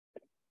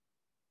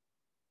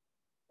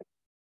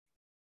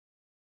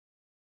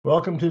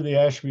Welcome to the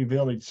Ashby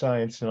Village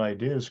Science and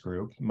Ideas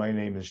Group. My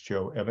name is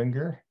Joe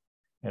Evinger,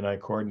 and I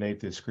coordinate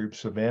this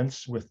group's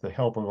events with the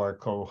help of our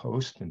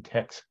co-host and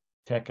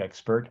tech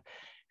expert,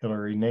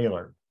 Hillary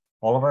Naylor.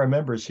 All of our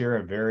members here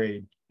have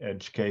varied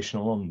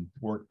educational and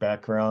work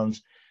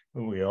backgrounds,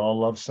 but we all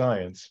love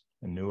science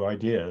and new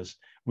ideas.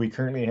 We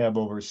currently have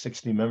over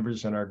 60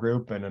 members in our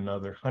group and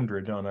another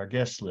 100 on our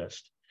guest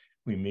list.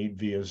 We meet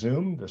via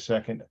Zoom the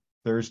second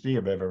Thursday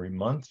of every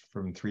month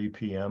from 3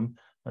 p.m.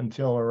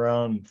 until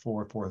around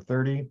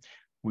 4:30.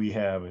 We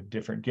have a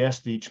different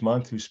guest each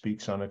month who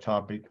speaks on a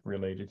topic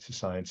related to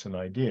science and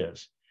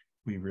ideas.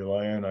 We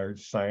rely on our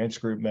science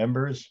group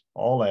members,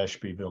 all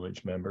Ashby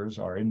Village members,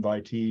 our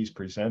invitees,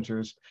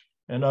 presenters,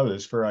 and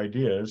others for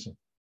ideas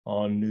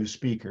on new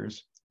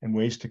speakers and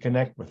ways to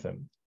connect with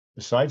them.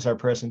 Besides our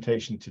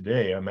presentation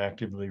today, I'm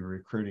actively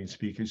recruiting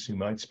speakers who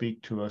might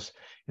speak to us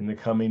in the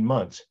coming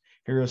months.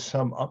 Here are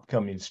some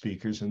upcoming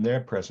speakers and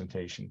their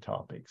presentation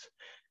topics.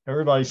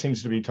 Everybody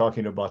seems to be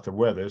talking about the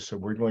weather, so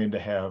we're going to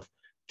have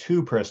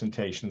two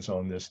presentations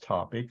on this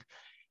topic.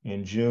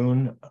 In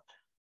June,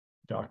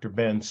 Dr.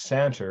 Ben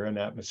Santer, an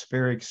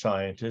atmospheric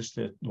scientist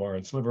at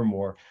Lawrence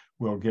Livermore,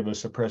 will give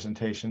us a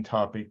presentation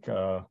topic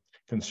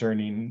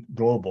concerning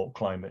global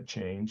climate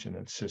change and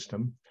its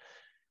system.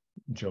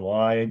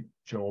 July,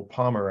 Joel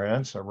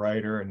Pomerantz, a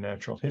writer and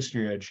natural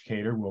history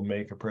educator, will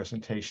make a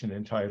presentation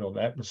entitled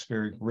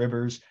Atmospheric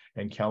Rivers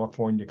and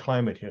California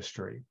Climate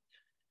History.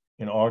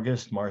 In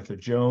August, Martha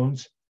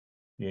Jones,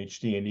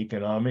 PhD in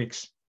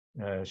economics.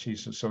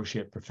 She's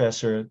associate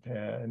professor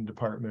in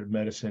Department of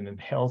Medicine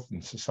and Health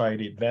and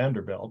Society at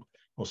Vanderbilt,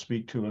 will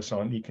speak to us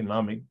on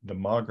economic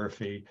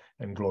demography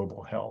and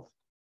global health.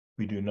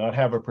 We do not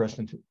have a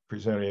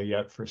presenter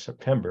yet for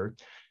September.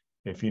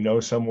 If you know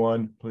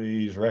someone,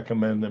 please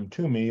recommend them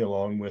to me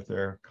along with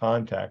their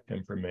contact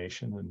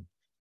information, and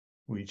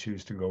we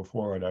choose to go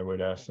forward. I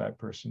would ask that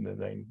person to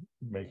then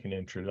make an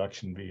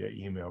introduction via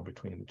email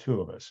between the two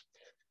of us.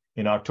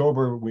 In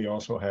October, we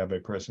also have a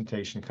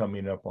presentation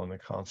coming up on the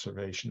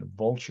conservation of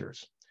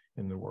vultures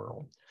in the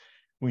world.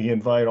 We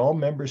invite all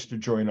members to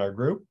join our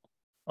group.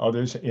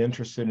 Others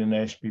interested in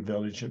Ashby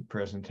Village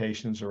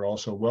presentations are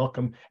also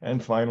welcome.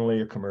 And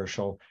finally, a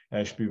commercial.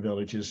 Ashby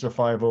Village is a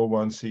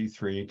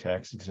 501c3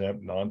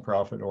 tax-exempt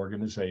nonprofit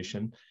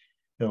organization.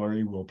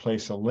 Hillary will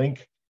place a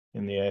link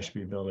in the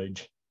Ashby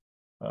Village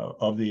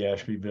of the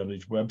Ashby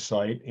Village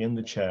website in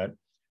the chat.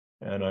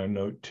 And I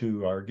note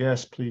to our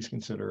guests, please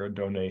consider a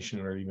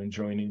donation or even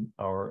joining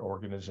our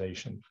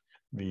organization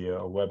via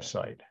a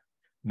website.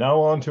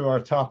 Now on to our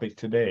topic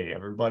today.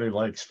 Everybody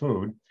likes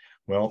food.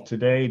 Well,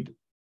 today,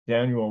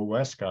 Daniel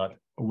Westcott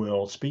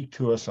will speak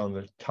to us on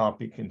the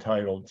topic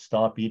entitled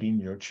Stop Eating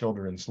Your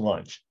Children's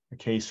Lunch, a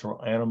case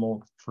for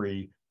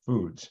animal-free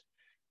foods.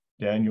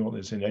 Daniel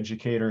is an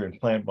educator and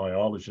plant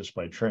biologist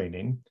by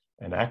training,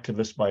 an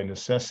activist by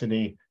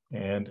necessity,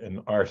 and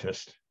an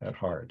artist at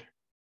heart.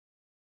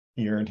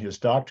 He earned his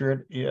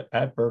doctorate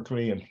at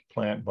Berkeley in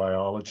plant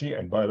biology.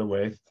 And by the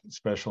way,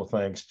 special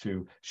thanks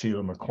to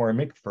Sheila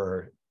McCormick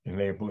for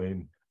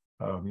enabling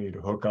me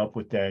to hook up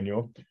with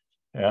Daniel.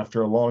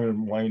 After a long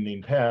and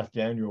winding path,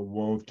 Daniel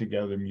wove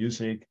together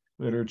music,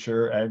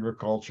 literature,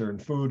 agriculture,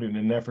 and food in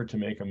an effort to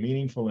make a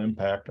meaningful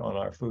impact on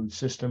our food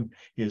system.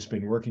 He has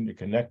been working to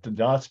connect the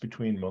dots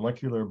between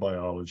molecular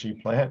biology,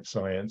 plant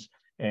science,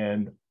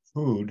 and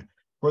food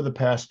for the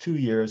past 2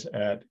 years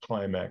at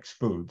Climax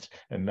Foods.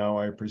 And now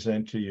I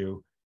present to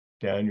you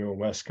Daniel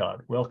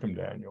Westcott. Welcome,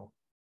 Daniel.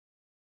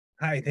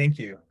 Hi, thank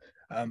you.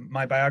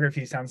 My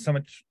biography sounds so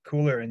much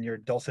cooler in your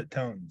dulcet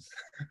tones.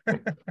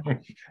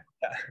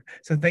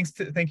 So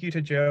thank you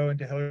to Joe and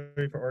to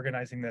Hillary for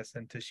organizing this,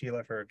 and to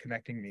Sheila for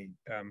connecting me.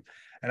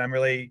 And I'm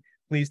really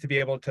pleased to be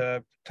able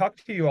to talk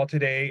to you all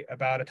today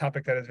about a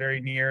topic that is very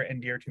near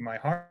and dear to my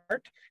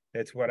heart.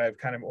 It's what I've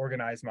kind of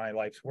organized my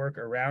life's work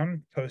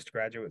around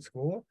postgraduate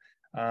school.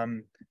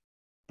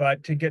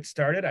 But to get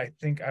started, I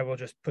think I will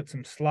just put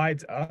some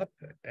slides up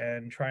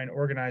and try and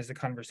organize the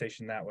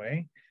conversation that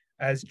way.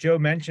 As Joe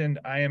mentioned,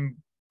 I am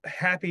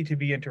happy to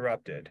be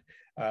interrupted.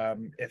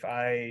 If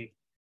I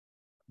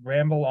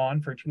ramble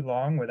on for too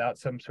long without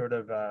some sort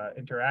of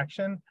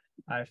interaction,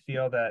 I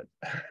feel that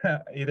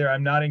either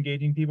I'm not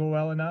engaging people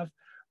well enough,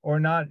 or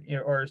not,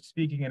 or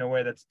speaking in a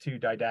way that's too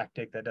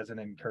didactic that doesn't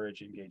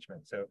encourage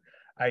engagement. So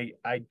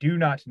I do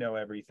not know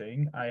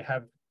everything. I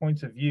have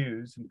points of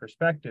views and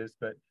perspectives,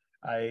 but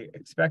I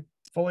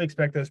fully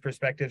expect those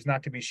perspectives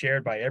not to be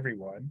shared by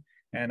everyone.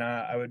 And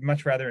I would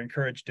much rather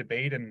encourage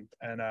debate and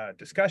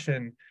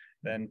discussion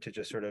than to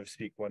just sort of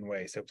speak one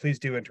way. So please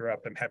do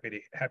interrupt. I'm happy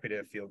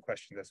to field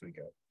questions as we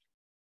go.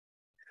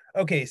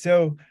 Okay,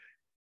 so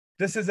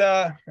this is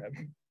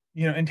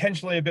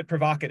intentionally a bit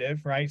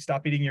provocative, right?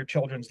 Stop eating your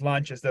children's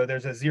lunch, as though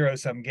there's a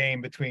zero-sum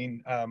game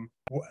between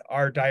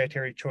our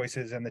dietary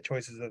choices and the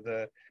choices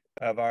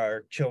of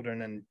our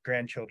children and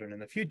grandchildren in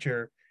the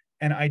future.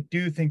 And I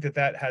do think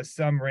that has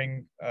some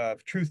ring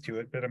of truth to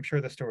it, but I'm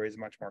sure the story is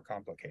much more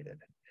complicated.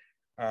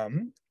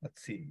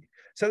 Let's see.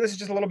 So this is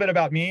just a little bit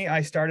about me.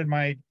 I started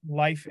my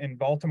life in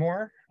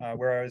Baltimore,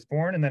 where I was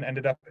born, and then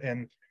ended up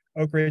in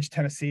Oak Ridge,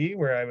 Tennessee,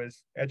 where I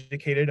was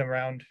educated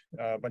around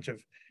a bunch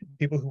of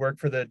people who work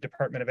for the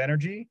Department of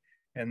Energy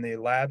and the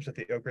labs at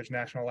the Oak Ridge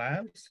National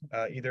Labs.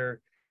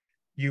 Either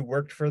you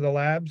worked for the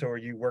labs or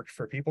you worked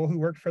for people who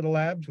worked for the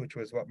labs, which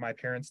was what my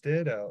parents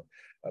did, a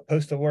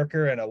postal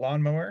worker and a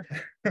lawnmower.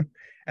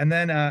 And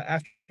then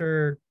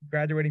after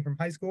graduating from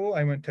high school,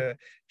 I went to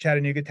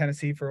Chattanooga,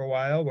 Tennessee for a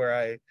while, where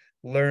I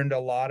learned a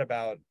lot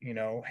about,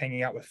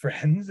 hanging out with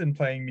friends and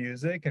playing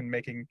music and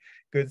making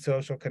good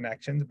social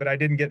connections. But I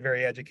didn't get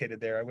very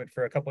educated there. I went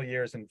for a couple of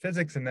years in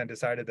physics and then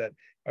decided that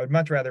I would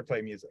much rather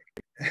play music.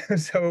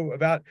 So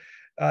about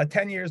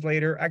 10 years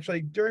later,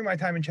 actually during my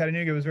time in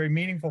Chattanooga, it was very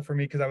meaningful for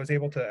me because I was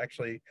able to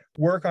actually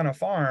work on a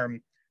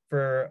farm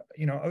for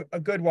a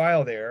good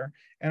while there,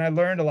 and I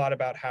learned a lot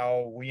about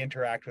how we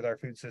interact with our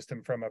food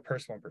system from a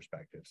personal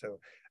perspective. So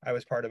I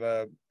was part of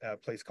a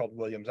place called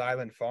Williams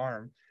Island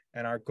Farm,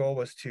 and our goal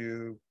was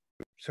to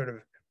sort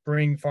of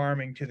bring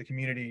farming to the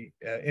community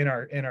in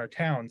our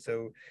town.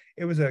 So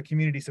it was a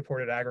community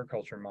supported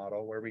agriculture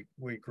model where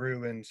we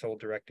grew and sold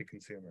direct to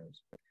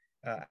consumers.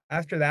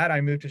 After that, I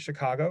moved to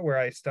Chicago, where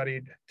I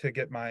studied to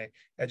get my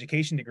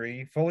education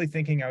degree, fully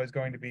thinking I was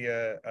going to be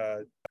a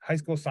high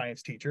school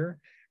science teacher,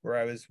 where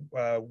I was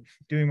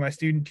doing my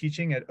student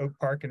teaching at Oak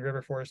Park and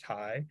River Forest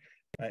High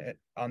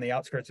on the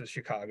outskirts of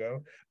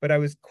Chicago. But I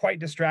was quite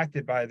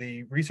distracted by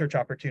the research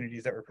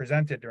opportunities that were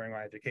presented during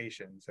my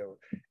education. So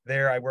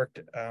there I worked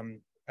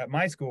at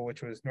my school,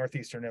 which was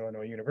Northeastern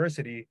Illinois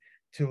University,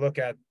 to look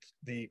at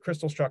the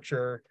crystal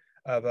structure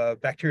of a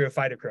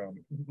bacteriophytochrome.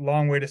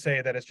 Long way to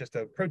say that it's just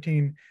a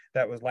protein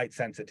that was light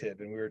sensitive,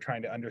 and we were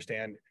trying to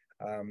understand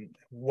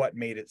what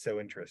made it so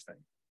interesting.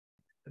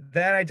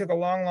 Then I took a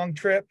long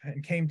trip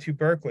and came to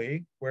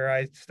Berkeley, where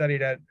I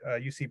studied at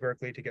UC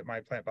Berkeley to get my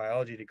plant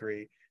biology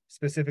degree,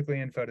 specifically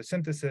in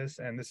photosynthesis.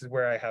 And this is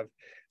where I have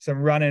some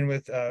run-in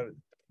with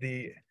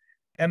the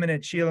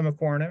eminent Sheila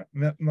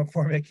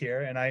McCormick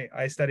here. And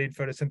I studied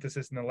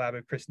photosynthesis in the lab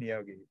of Chris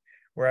Niogi,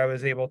 where I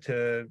was able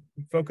to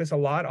focus a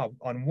lot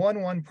on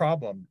one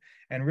problem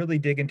and really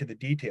dig into the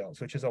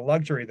details, which is a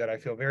luxury that I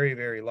feel very,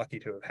 very lucky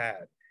to have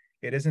had.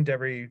 It isn't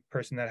every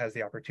person that has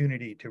the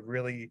opportunity to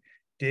really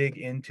dig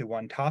into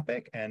one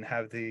topic and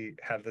have the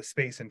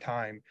space and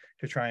time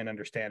to try and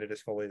understand it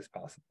as fully as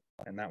possible.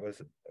 And that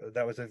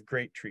was a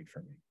great treat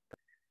for me.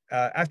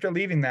 After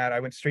leaving that, I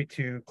went straight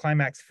to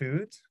Climax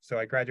Foods. So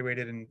I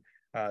graduated in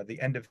the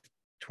end of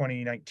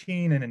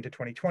 2019 and into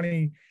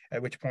 2020,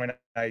 at which point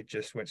I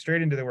just went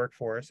straight into the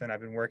workforce, and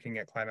I've been working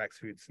at Climax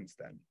Foods since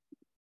then.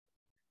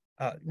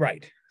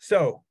 Right.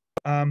 So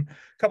a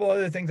couple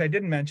other things I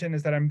didn't mention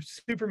is that I'm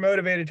super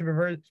motivated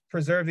to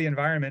preserve the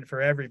environment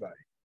for everybody.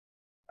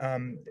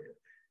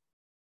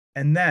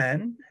 And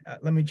then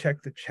let me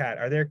check the chat.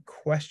 Are there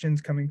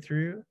questions coming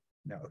through?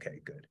 No, okay,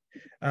 good.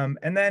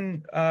 And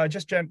then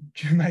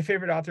my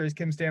favorite author is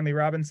Kim Stanley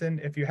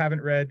Robinson. If you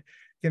haven't read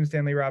Kim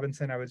Stanley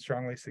Robinson, I would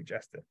strongly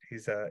suggest it.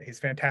 He's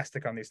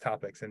fantastic on these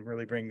topics and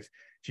really brings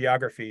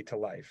geography to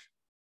life.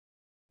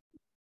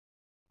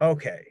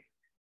 Okay.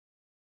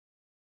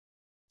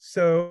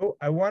 So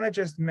I want to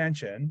just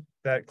mention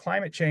that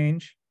climate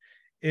change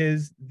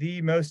is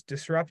the most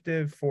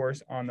disruptive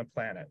force on the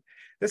planet.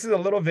 This is a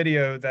little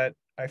video that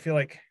I feel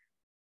like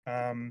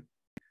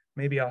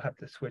maybe I'll have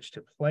to switch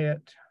to play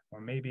it, or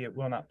maybe it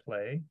will not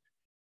play,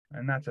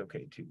 and that's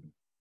okay too.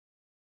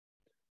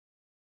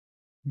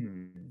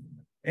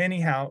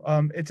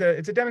 Anyhow, it's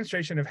a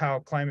demonstration of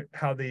how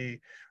the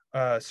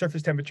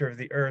surface temperature of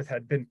the Earth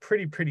had been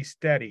pretty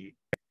steady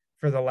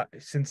for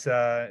since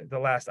the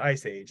last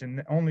ice age,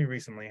 and only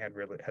recently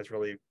has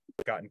really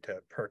gotten to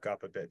perk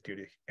up a bit due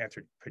to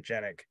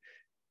anthropogenic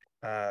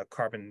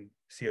carbon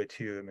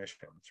CO2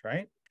 emissions,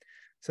 right?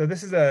 So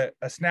this is a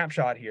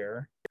snapshot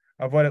here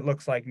of what it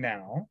looks like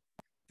now.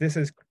 This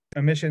is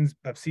emissions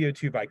of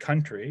CO2 by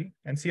country,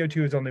 and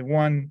CO2 is only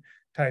one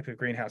type of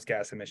greenhouse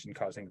gas emission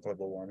causing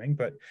global warming,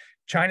 but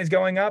China's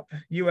going up,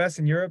 US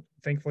and Europe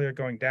thankfully are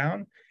going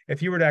down.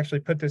 If you were to actually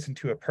put this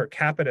into a per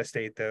capita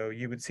state though,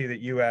 you would see that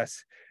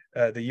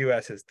the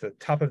US is the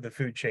top of the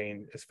food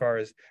chain as far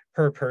as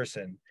per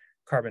person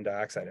carbon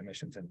dioxide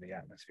emissions into the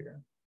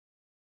atmosphere.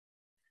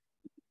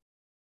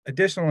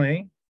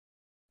 Additionally,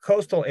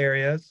 coastal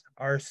areas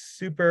are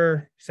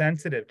super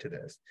sensitive to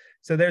this.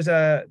 So there's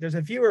a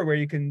viewer where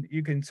you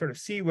can sort of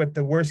see what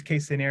the worst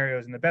case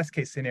scenarios and the best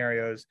case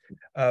scenarios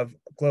of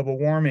global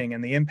warming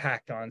and the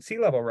impact on sea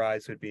level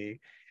rise would be.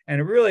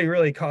 And it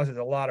really causes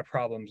a lot of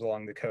problems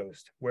along the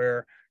coast,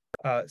 where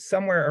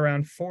somewhere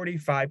around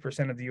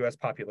 45% of the US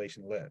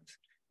population lives.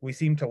 We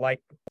seem to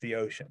like the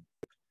ocean,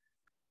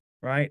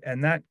 right?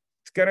 And that's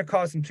going to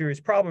cause some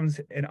serious problems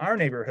in our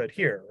neighborhood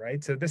here,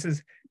 right? So this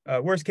is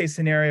a worst case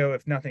scenario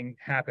if nothing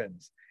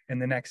happens in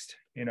the next,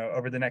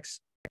 over the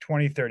next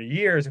 20, 30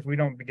 years. If we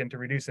don't begin to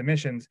reduce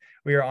emissions,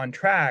 we are on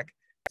track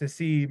to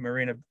see the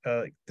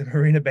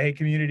Marina Bay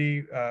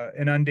community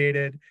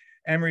inundated,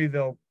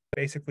 Emeryville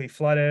basically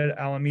flooded,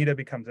 Alameda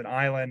becomes an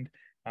island,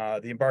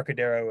 the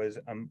Embarcadero is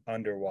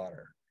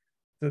underwater.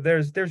 So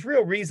there's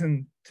real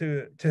reason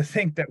to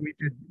think that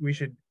we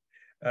should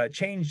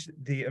change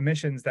the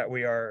emissions that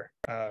we are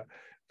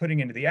putting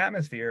into the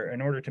atmosphere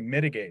in order to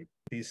mitigate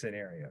these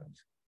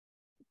scenarios.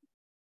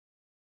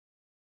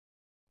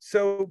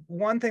 So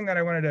one thing that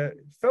I wanted to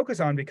focus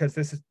on, because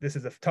this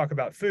is a talk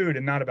about food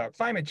and not about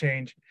climate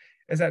change,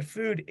 is that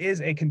food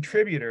is a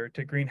contributor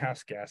to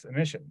greenhouse gas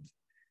emissions.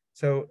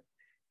 So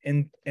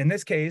in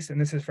this case,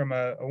 and this is from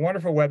a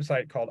wonderful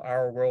website called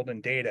Our World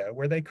in Data,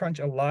 where they crunch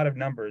a lot of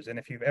numbers. And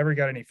if you've ever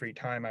got any free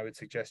time, I would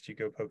suggest you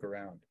go poke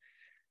around.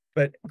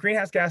 But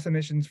greenhouse gas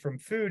emissions from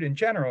food in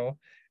general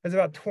is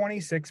about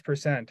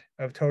 26%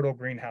 of total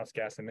greenhouse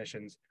gas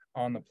emissions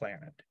on the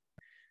planet.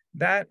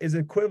 That is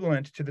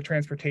equivalent to the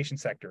transportation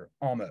sector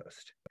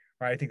almost,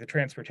 right? I think the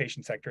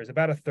transportation sector is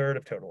about a third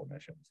of total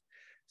emissions.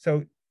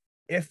 So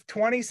if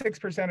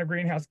 26% of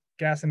greenhouse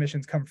gas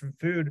emissions come from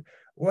food,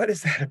 what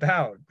is that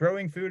about?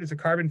 Growing food is a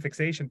carbon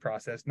fixation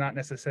process, not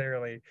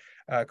necessarily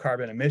a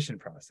carbon emission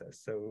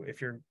process. So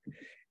if you're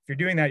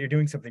doing that, you're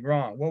doing something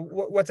wrong. Well,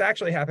 what's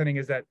actually happening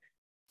is that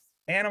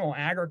animal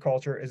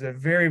agriculture is a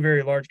very,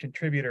 very large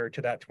contributor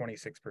to that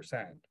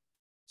 26%.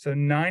 So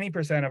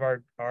 90% of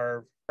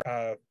our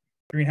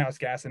greenhouse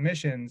gas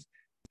emissions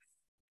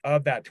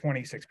of that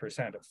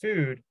 26% of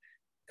food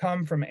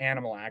come from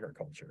animal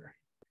agriculture,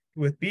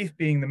 with beef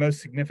being the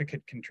most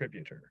significant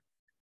contributor.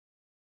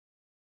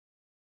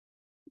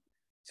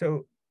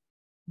 So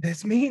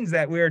this means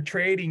that we're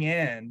trading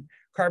in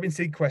carbon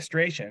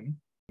sequestration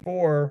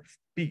for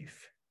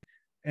beef.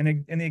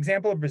 And in the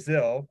example of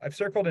Brazil, I've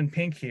circled in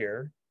pink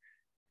here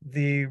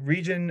the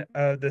region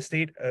of the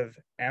state of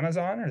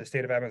Amazon, or the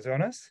state of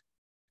Amazonas.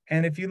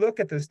 And if you look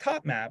at this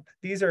top map,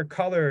 these are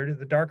colored,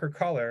 the darker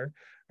color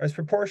is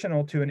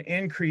proportional to an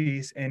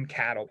increase in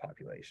cattle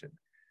population.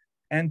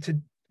 And to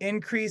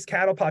increase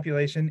cattle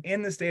population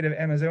in the state of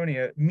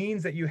Amazonia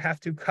means that you have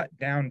to cut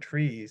down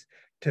trees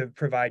to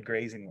provide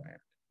grazing land.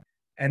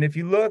 And if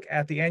you look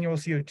at the annual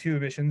CO2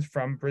 emissions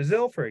from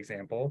Brazil, for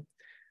example,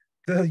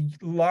 the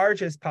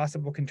largest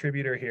possible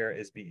contributor here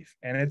is beef.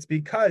 And it's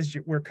because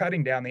we're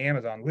cutting down the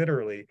Amazon,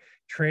 literally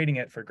trading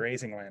it for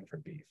grazing land for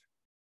beef.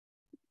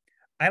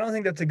 I don't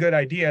think that's a good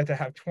idea to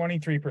have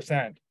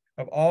 23%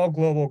 of all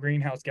global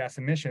greenhouse gas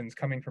emissions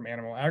coming from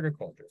animal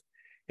agriculture.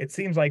 It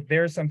seems like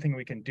there's something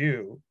we can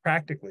do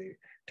practically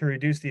to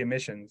reduce the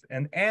emissions,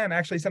 and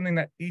actually something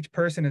that each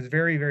person is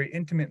very, very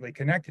intimately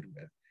connected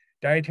with.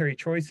 Dietary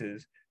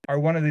choices are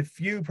one of the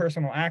few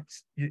personal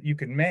acts you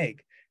can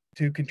make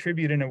to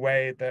contribute in a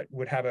way that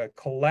would have a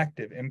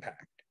collective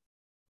impact.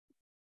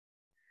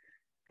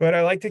 But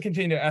I like to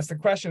continue to ask the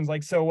questions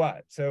like, so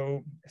what?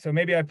 So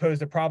maybe I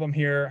posed a problem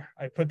here.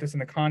 I put this in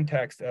the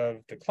context of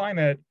the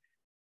climate,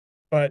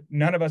 but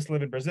none of us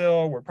live in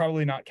Brazil. We're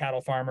probably not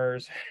cattle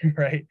farmers,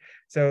 right?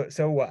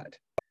 So what?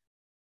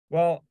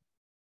 Well,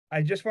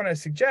 I just want to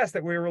suggest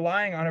that we're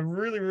relying on a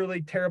really,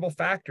 really terrible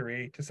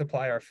factory to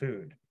supply our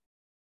food.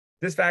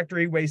 This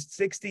factory wastes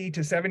 60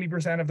 to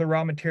 70% of the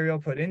raw material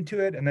put into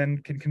it, and then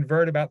can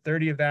convert about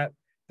 30 to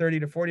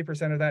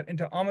 40% of that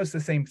into almost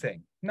the same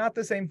thing. Not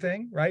the same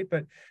thing, right?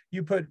 But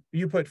you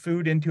put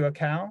food into a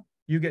cow,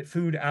 you get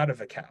food out of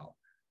a cow.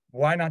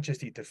 Why not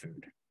just eat the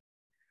food?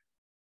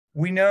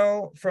 We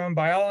know from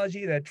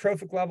biology that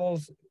trophic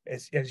levels,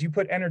 as you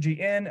put energy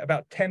in,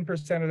 about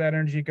 10% of that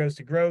energy goes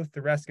to growth,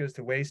 the rest goes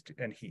to waste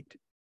and heat.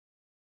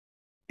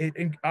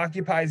 It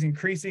occupies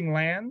increasing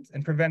land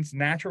and prevents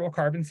natural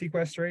carbon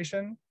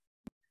sequestration,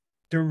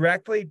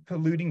 directly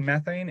polluting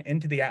methane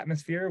into the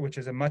atmosphere, which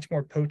is a much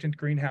more potent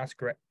greenhouse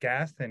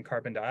gas than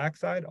carbon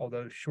dioxide,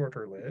 although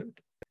shorter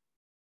lived.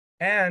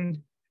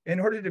 And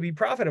in order to be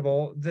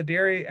profitable, the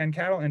dairy and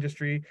cattle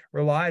industry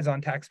relies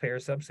on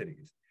taxpayer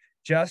subsidies.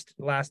 Just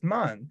last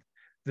month,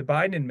 the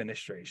Biden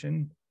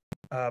administration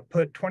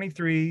put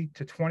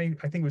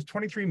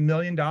 $23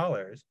 million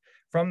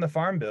from the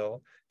Farm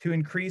Bill to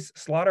increase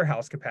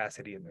slaughterhouse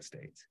capacity in the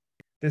States.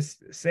 This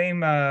same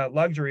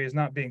luxury is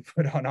not being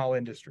put on all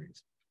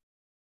industries.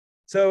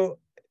 So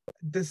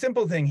the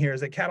simple thing here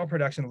is that cattle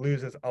production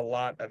loses a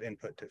lot of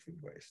input to food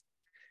waste.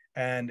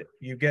 And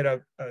you get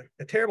a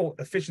terrible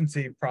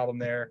efficiency problem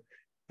there.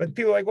 But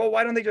people are like, well,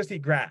 why don't they just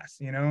eat grass?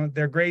 You know,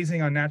 they're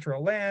grazing on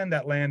natural land.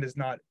 That land is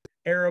not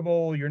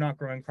arable. You're not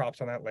growing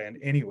crops on that land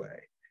anyway.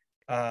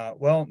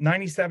 Well,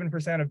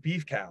 97% of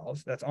beef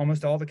cows, that's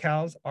almost all the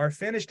cows, are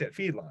finished at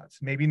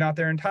feedlots. Maybe not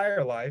their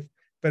entire life,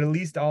 but at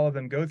least all of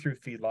them go through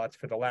feedlots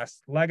for the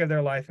last leg of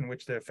their life in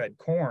which they're fed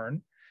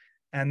corn,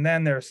 and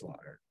then they're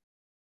slaughtered.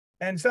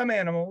 And some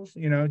animals,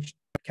 you know,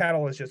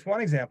 cattle is just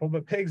one example,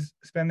 but pigs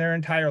spend their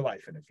entire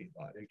life in a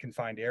feedlot in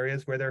confined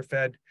areas where they're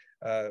fed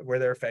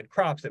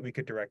crops that we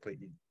could directly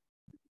eat.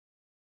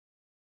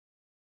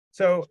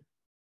 So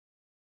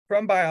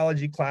from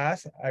biology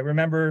class, I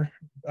remember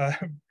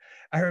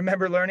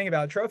learning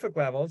about trophic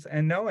levels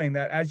and knowing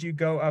that as you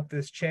go up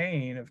this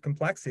chain of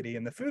complexity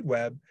in the food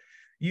web,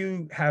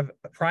 you have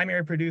a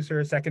primary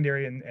producer,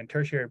 secondary and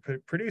tertiary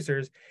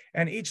producers,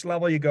 and each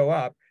level you go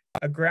up,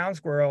 a ground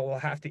squirrel will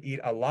have to eat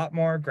a lot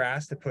more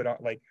grass to put on,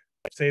 like,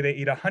 say they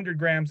eat 100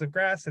 grams of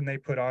grass and they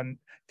put on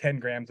 10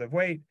 grams of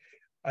weight.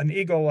 An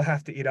eagle will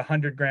have to eat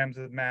 100 grams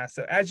of mass.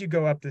 So as you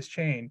go up this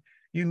chain,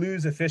 you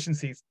lose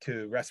efficiencies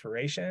to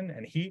respiration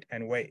and heat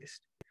and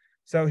waste.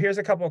 So here's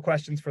a couple of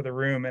questions for the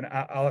room, and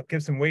I'll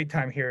give some wait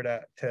time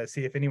here to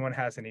see if anyone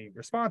has any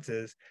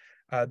responses.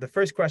 The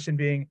first question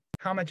being,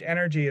 how much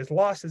energy is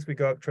lost as we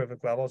go up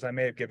trophic levels? I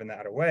may have given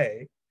that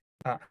away.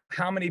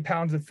 How many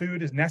pounds of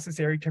food is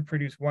necessary to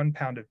produce 1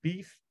 pound of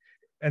beef?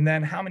 And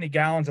then how many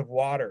gallons of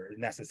water is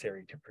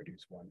necessary to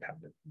produce 1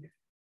 pound of beef?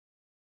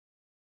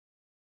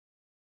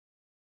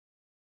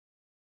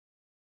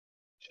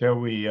 Shall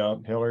we,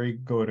 Hillary,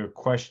 go to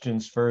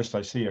questions first?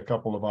 I see a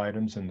couple of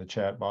items in the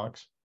chat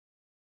box.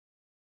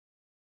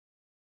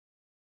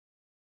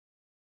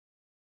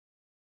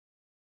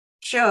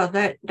 Sure,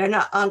 they're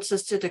not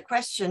answers to the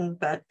question,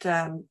 but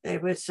there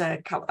was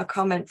a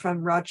comment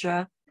from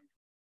Roger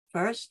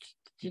first.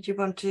 Did you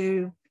want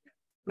to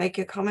make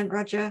a comment,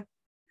 Roger,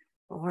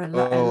 or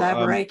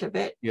elaborate a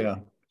bit? Yeah,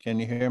 can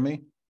you hear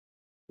me?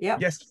 Yeah.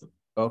 Yes.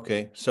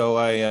 Okay, so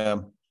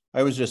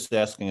I was just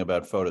asking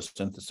about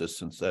photosynthesis,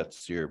 since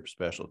that's your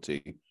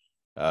specialty.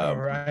 All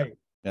right.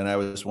 And I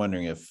was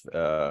wondering if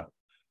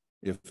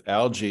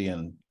algae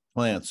and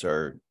plants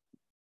are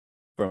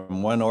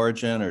from one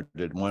origin, or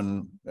did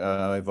one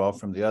evolve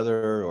from the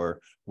other,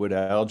 or would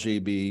algae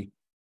be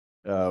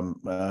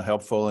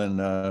helpful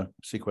in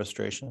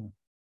sequestration?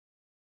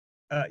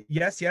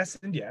 Yes,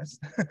 and yes.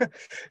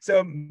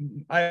 So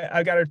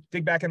I got to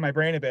dig back in my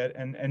brain a bit,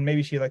 and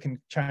maybe Sheila can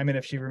chime in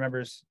if she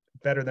remembers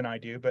better than I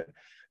do. But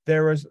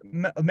there was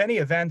many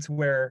events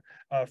where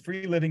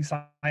free-living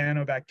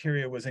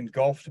cyanobacteria was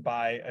engulfed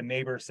by a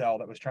neighbor cell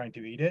that was trying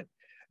to eat it.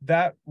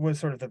 That was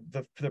sort of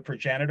the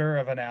progenitor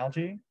of an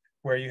algae,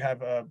 where you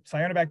have a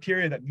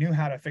cyanobacteria that knew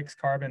how to fix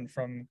carbon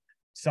from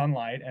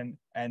sunlight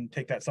and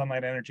take that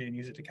sunlight energy and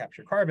use it to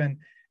capture carbon.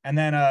 And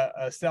then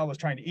a cell was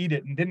trying to eat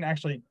it and didn't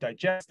actually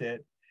digest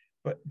it,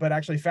 but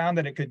actually found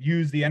that it could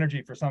use the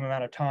energy for some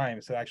amount of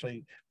time. So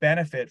actually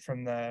benefit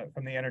from the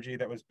energy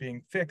that was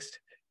being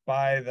fixed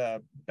by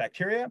the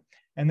bacteria.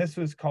 And this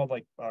was called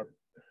like,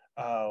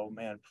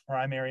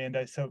 primary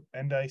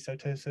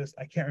endocytosis.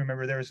 I can't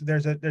remember.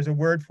 There's a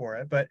word for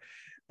it, but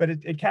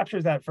it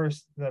captures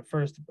the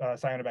first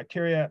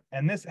cyanobacteria.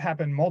 And this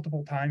happened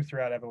multiple times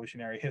throughout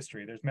evolutionary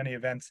history. There's many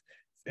events,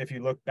 if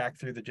you look back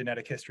through the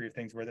genetic history of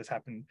things, where this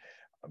happened.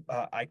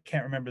 I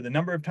can't remember the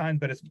number of times,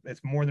 but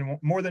it's more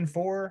than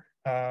 4.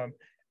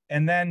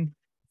 And then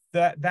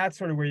that's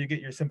sort of where you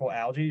get your simple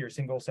algae, your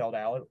single-celled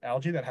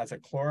algae that has a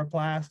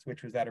chloroplast,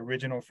 which was that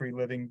original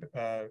free-living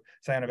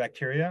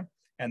cyanobacteria,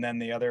 and then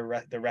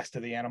the rest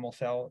of the animal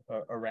cell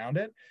around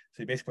it.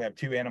 So you basically have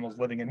 2 animals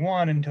living in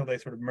one until they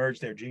sort of merge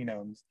their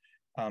genomes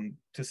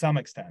to some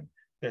extent.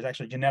 There's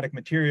actually genetic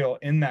material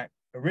in that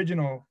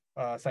original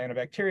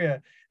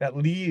cyanobacteria that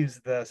leaves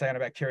the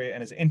cyanobacteria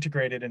and is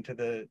integrated into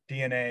the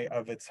DNA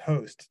of its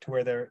host, to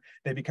where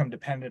they become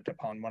dependent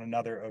upon one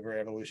another over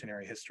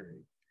evolutionary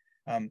history.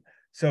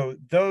 So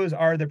those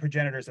are the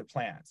progenitors of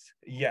plants.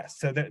 Yes,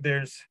 so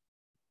there's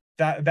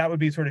that would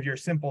be sort of your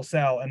simple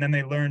cell, and then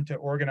they learn to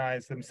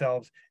organize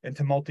themselves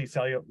into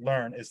multicellular.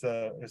 Learn is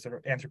sort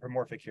of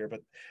anthropomorphic here,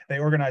 but they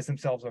organize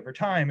themselves over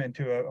time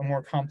into a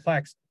more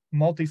complex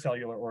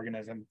multicellular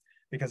organism,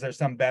 because there's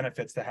some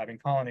benefits to having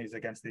colonies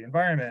against the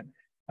environment,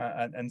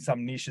 and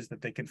some niches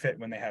that they can fit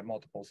when they have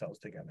multiple cells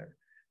together.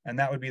 And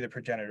that would be the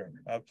progenitor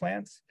of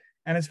plants.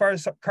 And as far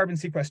as carbon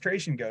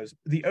sequestration goes,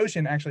 the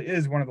ocean actually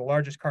is one of the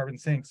largest carbon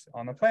sinks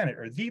on the planet,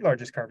 or the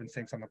largest carbon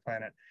sinks on the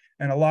planet.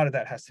 And a lot of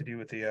that has to do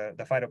with the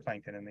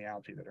phytoplankton and the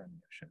algae that are in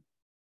the ocean.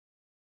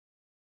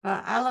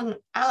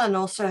 Alan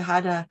also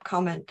had a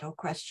comment or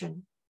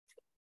question.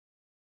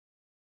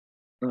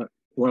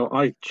 Well,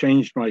 I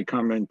changed my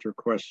comment or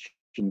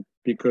question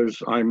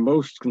because I'm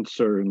most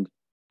concerned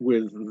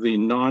with the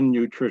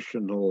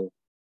non-nutritional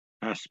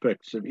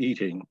aspects of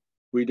eating.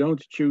 We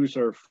don't choose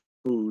our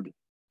food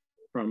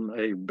from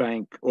a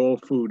bank. All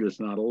food is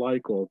not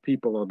alike. All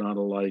people are not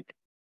alike.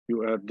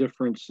 You have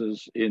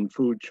differences in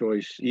food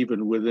choice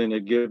even within a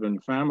given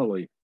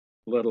family,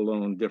 let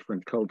alone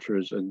different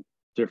cultures and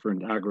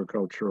different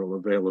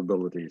agricultural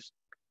availabilities.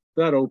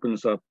 That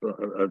opens up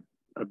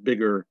a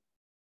bigger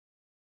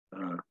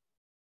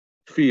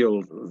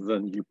field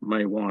than you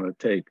may want to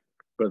take.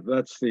 But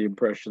that's the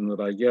impression that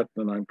I get,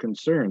 and I'm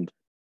concerned.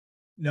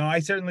 No, I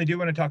certainly do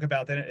want to talk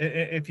about that.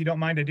 If you don't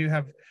mind,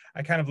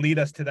 I kind of lead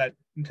us to that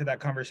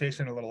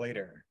conversation a little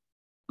later.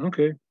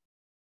 Okay.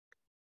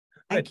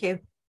 Thank you.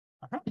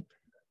 Uh-huh.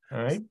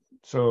 All right.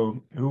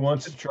 So who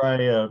wants to try?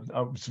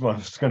 I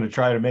was going to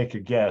try to make a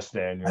guess,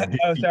 Daniel.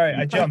 Oh, sorry,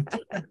 I jumped.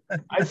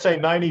 I'd say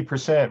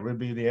 90% would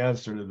be the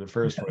answer to the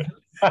first one.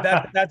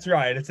 That's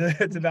right.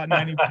 It's about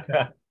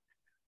 90%.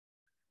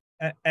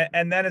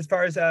 And then as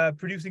far as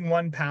producing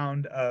 1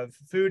 pound of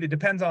food, it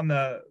depends on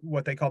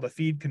what they call the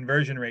feed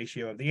conversion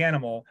ratio of the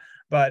animal.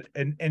 But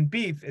in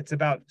beef, it's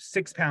about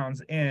 6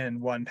 pounds in,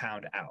 1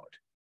 pound out.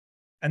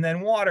 And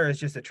then water is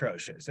just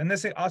atrocious. And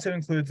this also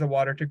includes the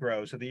water to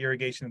grow, so the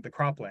irrigation of the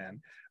cropland.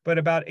 But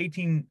about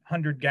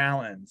 1,800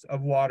 gallons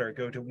of water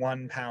go to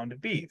 1 pound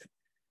of beef,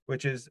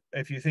 which is,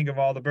 if you think of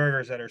all the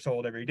burgers that are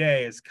sold every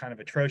day, is kind of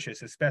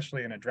atrocious,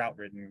 especially in a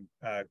drought-ridden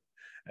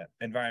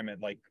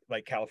environment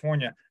like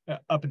California,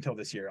 up until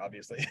this year,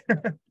 obviously.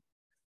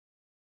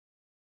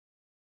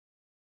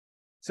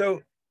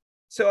 So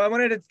I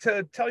wanted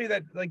to tell you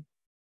that like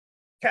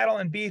cattle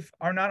and beef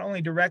are not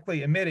only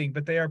directly emitting,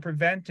 but they are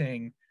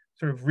preventing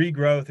sort of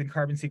regrowth and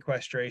carbon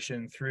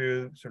sequestration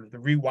through sort of the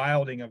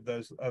rewilding of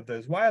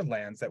those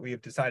wildlands that we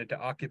have decided to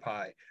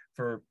occupy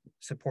for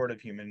support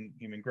of human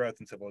growth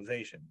and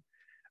civilization.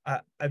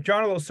 I've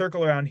drawn a little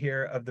circle around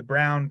here of the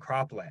brown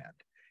cropland.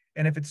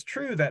 And if it's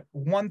true that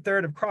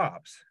 1/3 of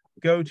crops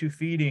go to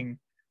feeding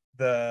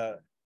the,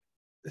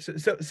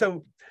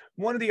 so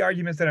one of the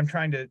arguments that I'm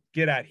trying to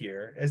get at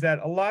here is that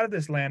a lot of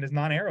this land is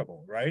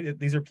non-arable, right?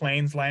 These are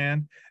plains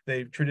land.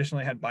 They've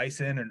traditionally had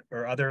bison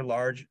or other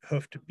large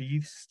hoofed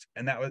beasts,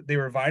 and they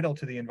were vital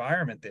to the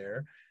environment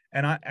there,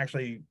 and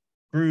actually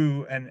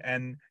grew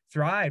and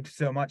thrived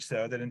so much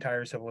so that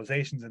entire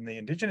civilizations in the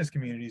indigenous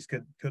communities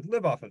could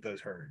live off of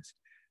those herds.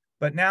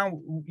 But now,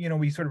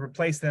 we sort of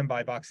replace them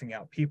by boxing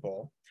out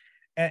people,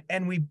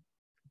 and we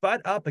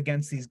butt up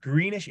against these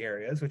greenish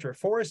areas, which are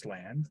forest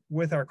land,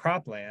 with our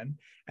cropland.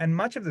 And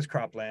much of this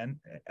cropland,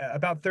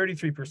 about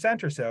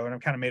 33% or so, and I've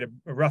kind of made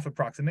a rough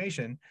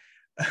approximation,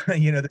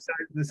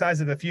 the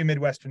size of a few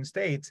Midwestern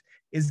states,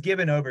 is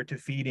given over to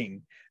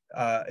feeding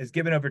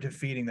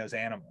those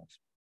animals.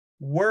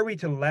 Were we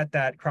to let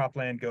that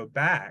cropland go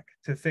back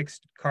to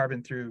fixed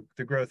carbon through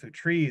the growth of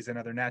trees and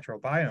other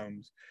natural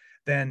biomes,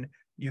 then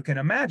you can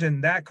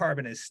imagine that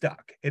carbon is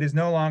stuck. It is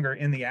no longer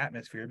in the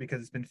atmosphere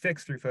because it's been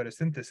fixed through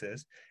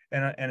photosynthesis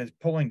and is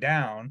pulling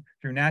down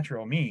through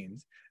natural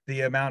means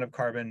the amount of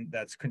carbon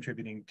that's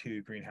contributing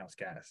to greenhouse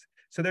gas.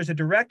 So there's a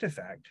direct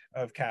effect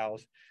of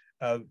cows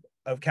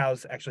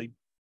actually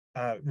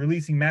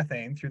releasing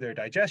methane through their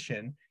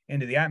digestion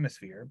into the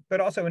atmosphere,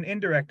 but also an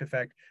indirect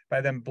effect by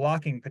them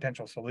blocking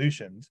potential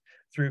solutions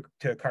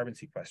to carbon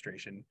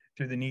sequestration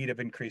through the need of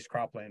increased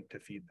cropland to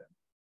feed them.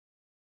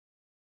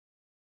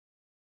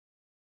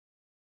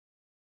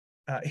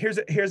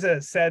 Here's a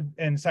said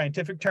in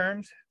scientific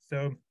terms.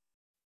 So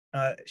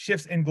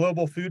shifts in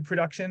global food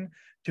production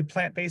to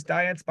plant-based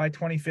diets by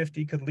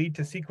 2050 could lead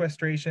to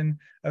sequestration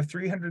of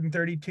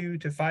 332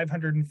 to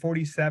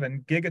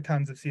 547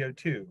 gigatons of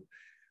CO2,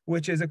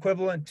 which is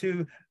equivalent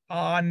to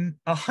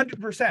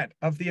 100%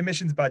 of the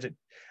emissions budget,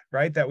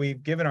 right, that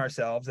we've given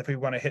ourselves if we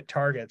want to hit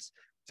targets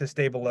to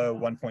stay below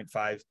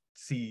 1.5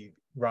 C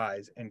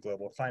rise in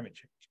global climate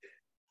change.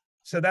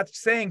 So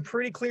that's saying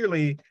pretty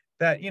clearly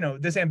that,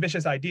 this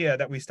ambitious idea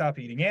that we stop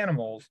eating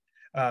animals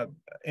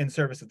in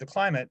service of the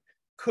climate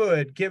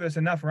could give us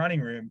enough running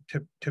room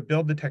to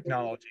build the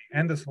technology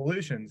and the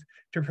solutions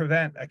to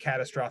prevent a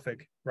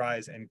catastrophic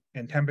rise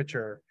in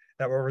temperature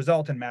that will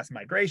result in mass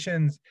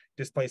migrations,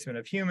 displacement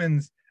of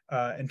humans,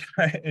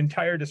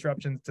 entire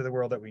disruptions to the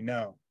world that we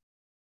know.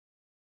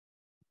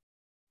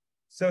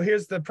 So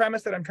here's the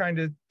premise that I'm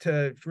trying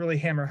to really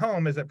hammer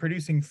home, is that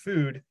producing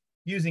food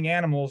using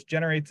animals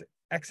generates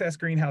excess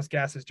greenhouse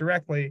gases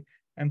directly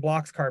and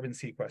blocks carbon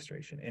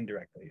sequestration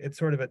indirectly. It's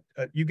sort of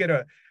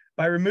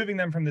by removing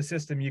them from the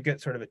system, you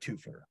get sort of a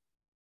twofer.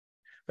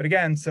 But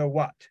again, so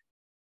what,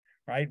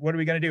 right? What are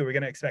we going to do? We're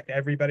going to expect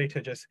everybody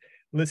to just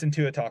listen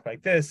to a talk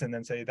like this and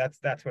then say,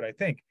 that's what I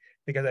think.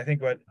 Because I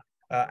think what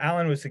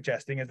Alan was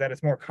suggesting is that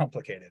it's more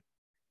complicated.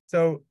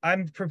 So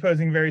I'm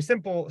proposing a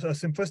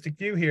simplistic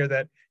view here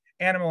that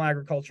animal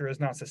agriculture is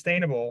not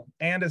sustainable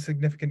and a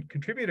significant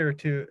contributor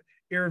to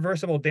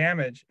irreversible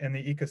damage in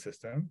the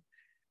ecosystem.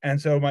 And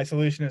so my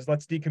solution is,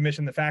 let's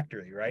decommission the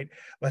factory, right?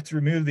 Let's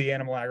remove the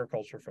animal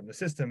agriculture from the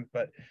system,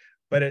 but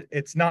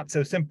it's not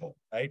so simple,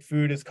 right?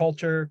 Food is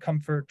culture,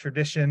 comfort,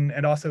 tradition,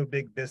 and also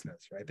big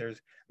business, right?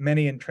 There's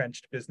many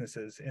entrenched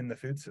businesses in the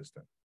food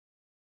system,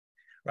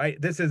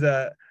 right? This is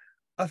a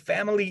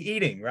family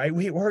eating, right?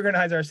 We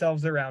organize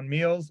ourselves around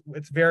meals.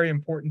 It's very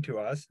important to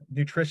us.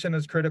 Nutrition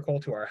is critical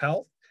to our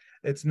health.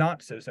 It's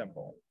not so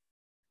simple.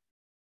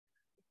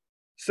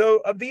 So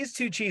of these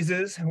two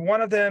cheeses, one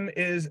of them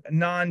is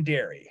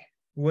non-dairy.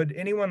 Would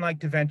anyone like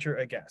to venture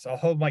a guess? I'll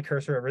hold my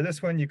cursor over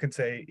this one. You can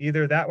say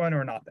either that one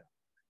or not that.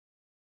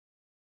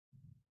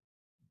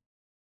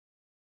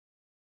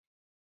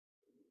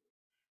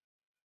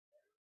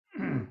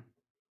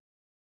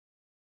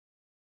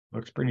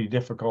 Looks pretty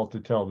difficult to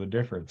tell the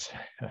difference.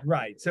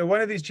 Right. So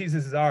one of these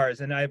cheeses is ours,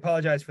 and I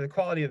apologize for the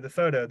quality of the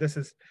photo. This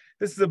is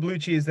a blue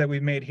cheese that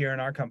we've made here in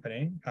our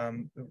company,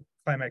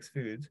 Climax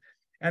Foods,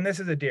 and this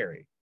is a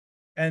dairy.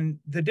 And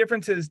the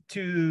differences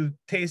to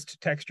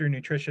taste, texture,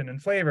 nutrition,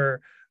 and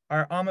flavor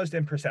are almost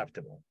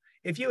imperceptible.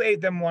 If you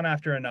ate them one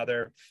after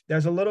another,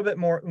 there's a little bit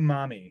more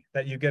umami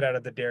that you get out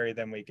of the dairy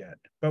than we get,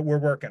 but we're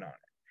working on it.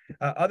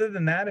 Other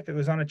than that, if it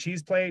was on a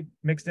cheese plate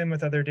mixed in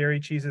with other dairy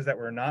cheeses that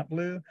were not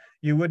blue,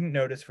 you wouldn't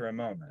notice for a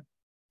moment.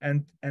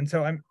 And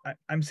so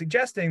I'm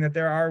suggesting that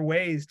there are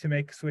ways to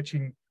make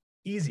switching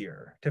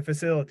easier to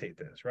facilitate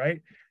this,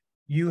 right?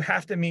 You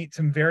have to meet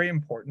some very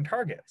important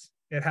targets.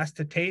 It has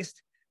to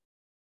taste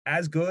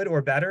as good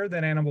or better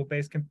than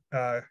animal-based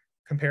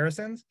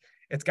comparisons.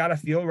 It's got to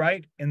feel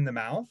right in the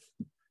mouth.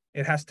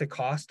 It has to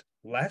cost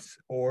less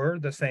or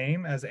the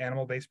same as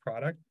animal-based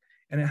product.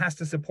 and it has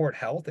to support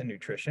health and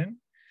nutrition.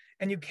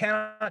 And you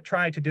cannot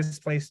try to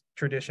displace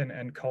tradition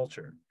and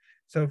culture.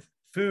 So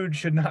food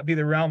should not be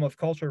the realm of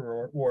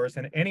culture wars.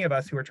 And any of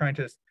us who are trying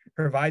to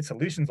provide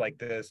solutions like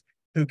this,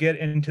 who get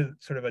into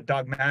sort of a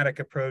dogmatic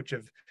approach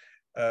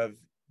of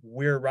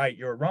we're right,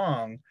 you're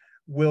wrong,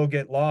 will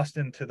get lost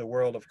into the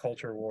world of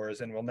culture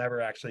wars and will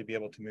never actually be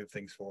able to move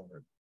things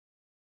forward.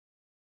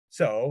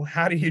 So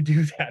how do you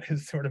do that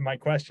is sort of my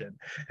question.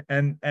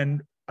 And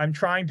I'm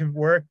trying to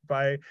work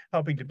by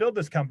helping to build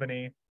this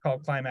company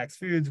called Climax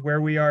Foods, where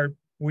we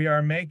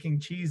are making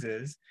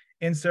cheeses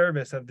in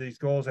service of these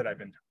goals that I've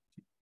been.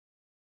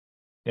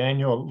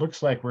 Daniel, it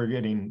looks like we're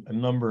getting a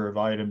number of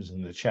items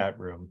in the chat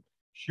room.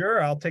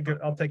 Sure, I'll take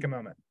a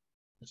moment.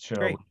 So,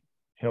 Great.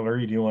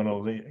 Hillary, do you want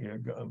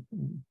to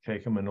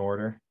take them in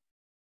order?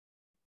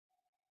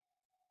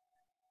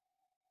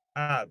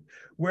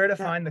 Where to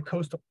find the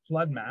coastal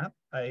flood map?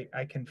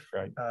 I can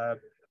Right.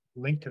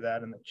 Link to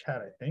that in the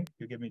chat, I think.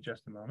 You give me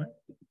just a moment.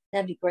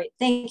 That'd be great.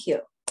 Thank you.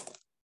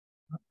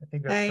 I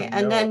think that's Okay,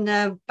 and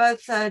then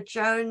both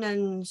Joan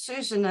and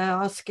Susan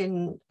are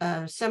asking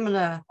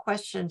similar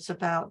questions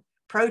about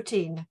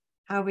protein.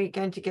 How are we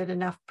going to get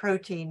enough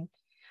protein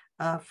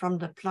from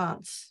the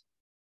plants?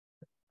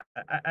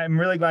 I'm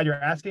really glad you're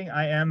asking.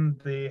 I am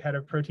the head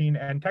of protein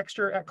and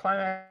texture at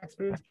Climax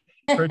Foods.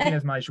 Protein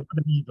is my joie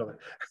de vivre.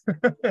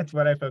 It's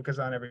what I focus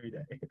on every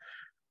day.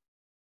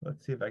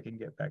 Let's see if I can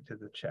get back to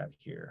the chat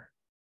here.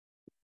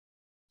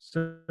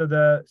 So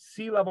the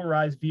sea level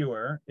rise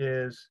viewer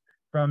is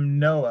from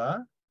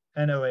NOAA,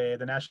 NOAA,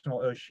 the National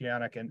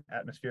Oceanic and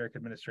Atmospheric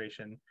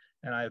Administration.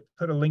 And I've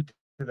put a link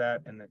to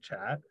that in the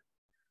chat.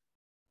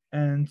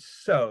 And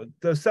so,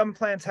 though some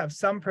plants have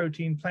some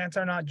protein, plants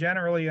are not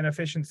generally an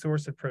efficient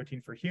source of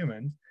protein for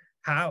humans.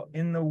 How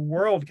in the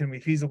world can we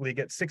feasibly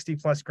get 60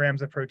 plus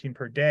grams of protein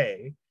per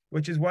day,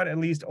 which is what at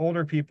least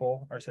older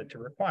people are said to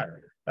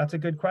require? That's a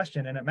good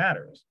question, and it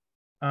matters.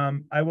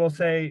 I will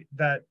say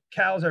that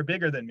cows are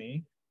bigger than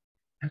me,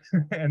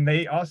 and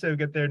they also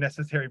get their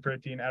necessary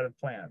protein out of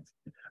plants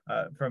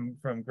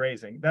from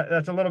grazing.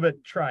 That's a little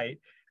bit trite,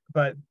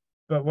 but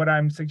what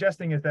I'm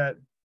suggesting is that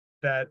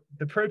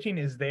the protein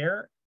is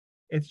there.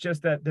 It's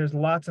just that there's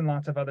lots and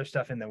lots of other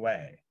stuff in the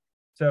way.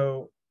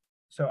 So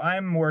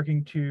I'm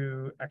working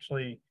to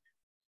actually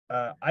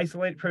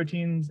isolate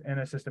proteins in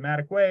a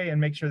systematic way and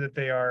make sure that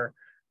they are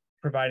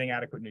providing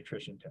adequate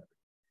nutrition to it.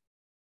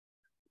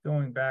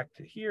 Going back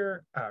to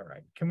here. All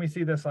right. Can we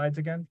see the slides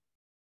again?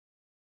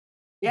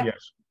 Yeah.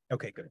 Yes.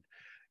 Okay, good.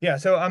 Yeah,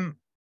 so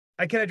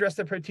I can address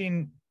the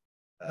protein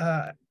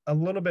a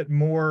little bit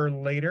more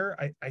later.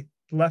 I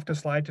left a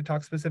slide to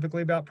talk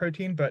specifically about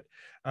protein, but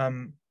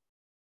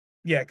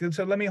yeah,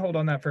 so let me hold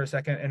on that for a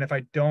second. And if I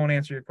don't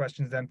answer your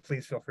questions, then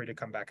please feel free to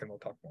come back and we'll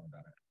talk more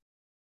about it.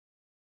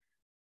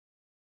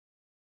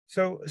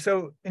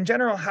 So in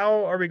general,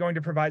 how are we going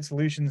to provide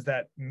solutions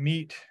that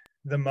meet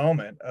the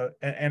moment?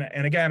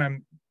 And again,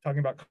 I'm talking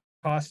about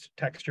cost,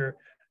 texture,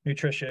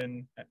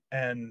 nutrition,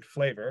 and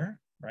flavor,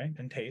 right?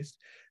 And taste.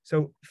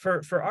 So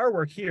for our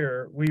work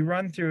here, we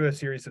run through a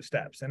series of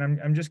steps, and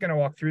I'm just going to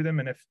walk through them.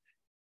 And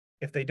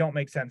if they don't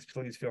make sense,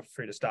 please feel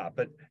free to stop.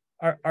 But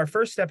our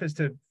first step is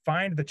to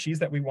find the cheese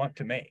that we want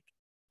to make,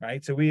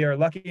 right? So we are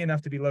lucky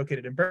enough to be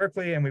located in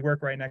Berkeley, and we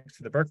work right next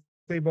to the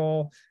Berkeley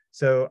Bowl.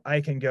 So I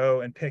can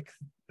go and pick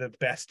the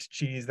best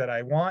cheese that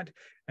I want,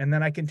 and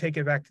then I can take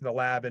it back to the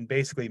lab and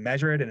basically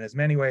measure it in as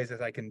many ways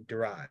as I can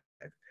derive.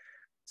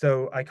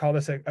 So I call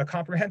this a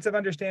comprehensive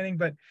understanding,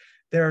 but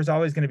there's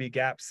always going to be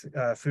gaps.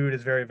 Food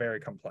is very, very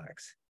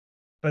complex.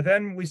 But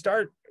then we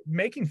start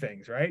making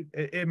things, right?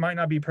 It might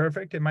not be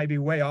perfect. It might be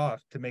way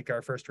off to make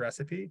our first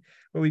recipe,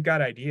 but we've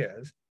got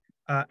ideas.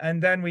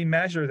 And then we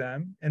measure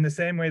them in the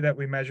same way that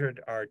we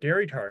measured our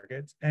dairy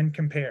targets and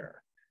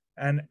compare.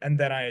 And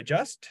then I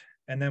adjust,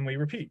 and then we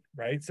repeat,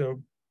 right?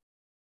 So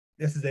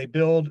this is a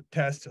build,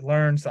 test,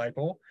 learn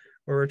cycle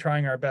where we're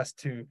trying our best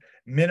to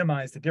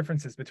minimize the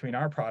differences between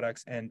our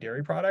products and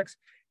dairy products.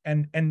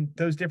 And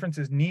those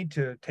differences need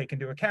to take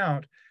into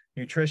account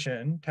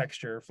nutrition,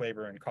 texture,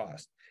 flavor, and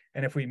cost.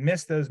 And if we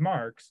miss those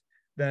marks,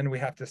 then we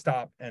have to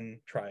stop and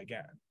try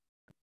again.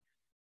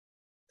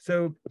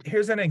 So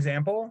here's an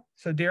example.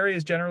 So dairy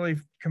is generally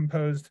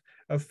composed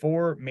of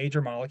 4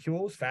 major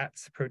molecules: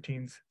 fats,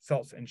 proteins,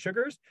 salts, and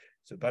sugars.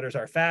 So butters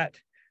are fat.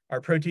 Our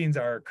proteins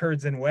are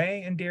curds and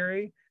whey in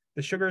dairy.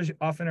 The sugars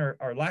often are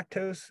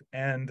lactose,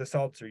 and the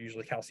salts are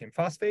usually calcium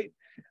phosphate.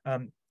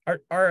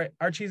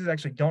 Our cheeses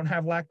actually don't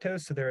have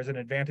lactose, so there is an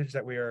advantage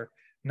that we are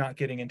not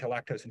getting into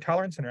lactose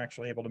intolerance and are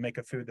actually able to make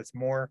a food that's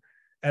more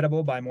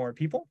edible by more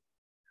people.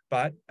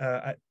 But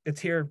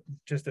it's here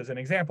just as an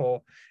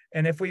example.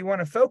 And if we want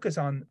to focus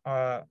on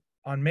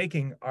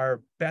making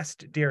our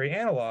best dairy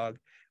analog,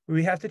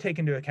 we have to take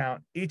into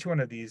account each one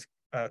of these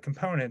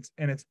components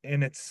in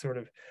its sort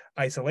of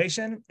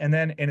isolation, and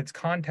then in its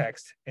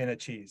context in a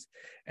cheese.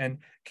 And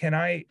can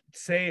I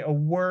say a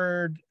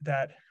word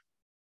that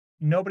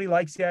nobody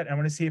likes yet? I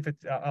want to see if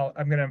it's,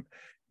 I'm going to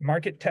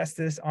market test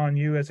this on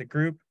you as a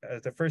group,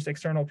 as the first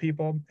external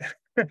people.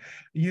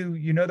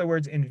 You know the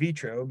words in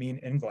vitro mean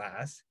in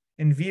glass.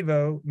 In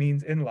vivo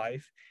means in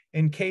life.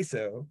 In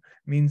queso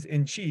means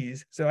in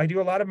cheese. So I do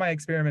a lot of my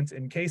experiments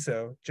in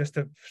queso just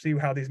to see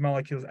how these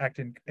molecules act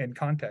in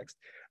context.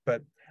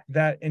 But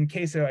that in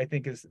queso, I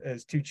think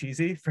is too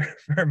cheesy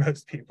for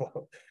most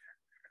people,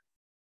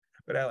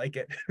 but I like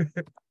it.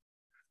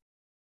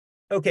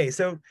 Okay,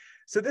 so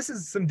this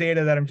is some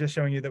data that I'm just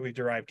showing you that we've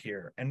derived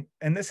here.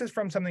 And this is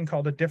from something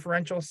called a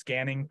differential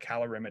scanning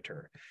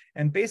calorimeter.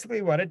 And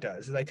basically what it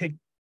does is I take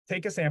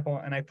a sample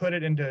and I put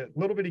it into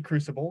little bitty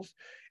crucibles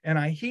and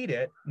I heat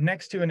it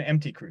next to an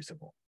empty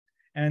crucible.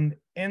 And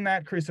in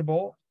that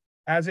crucible,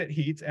 as it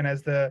heats and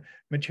as the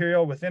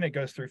material within it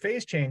goes through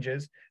phase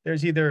changes,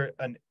 there's either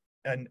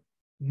a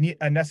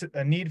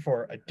need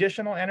for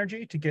additional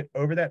energy to get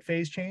over that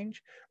phase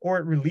change, or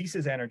it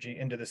releases energy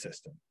into the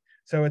system.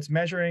 So it's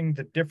measuring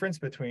the difference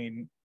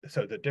between,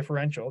 so the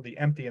differential, the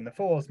empty and the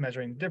full is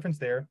measuring the difference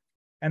there.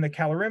 And the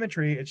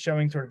calorimetry, it's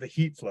showing sort of the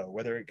heat flow,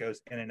 whether it goes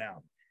in and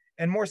out.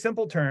 In more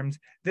simple terms,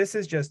 this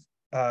is just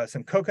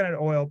some coconut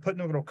oil put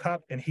in a little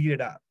cup and heat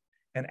it up.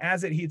 And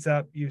as it heats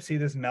up, you see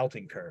this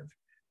melting curve.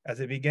 As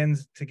it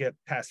begins to get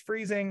past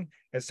freezing,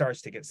 it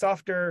starts to get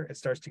softer. It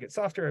starts to get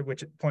softer, at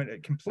which point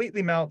it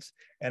completely melts.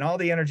 And all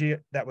the energy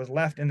that was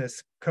left in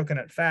this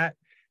coconut fat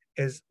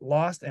is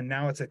lost. And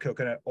now it's a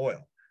coconut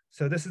oil.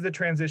 So this is the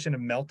transition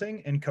of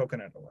melting in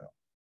coconut oil.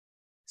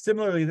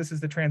 Similarly, this is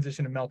the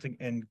transition of melting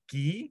in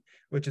ghee,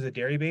 which is a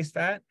dairy-based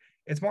fat.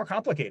 It's more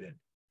complicated.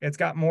 It's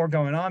got more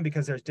going on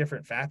because there's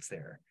different fats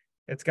there.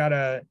 It's got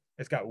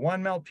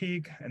one melt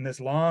peak and this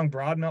long,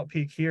 broad melt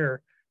peak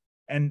here.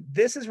 And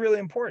this is really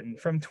important.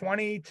 From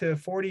 20 to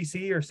 40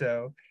 C or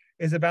so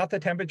is about the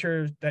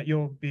temperature that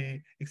you'll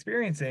be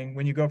experiencing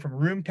when you go from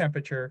room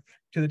temperature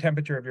to the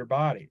temperature of your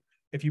body.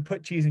 If you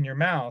put cheese in your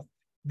mouth,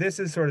 this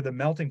is sort of the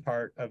melting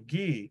part of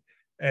ghee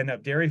and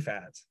of dairy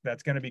fats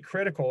that's going to be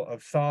critical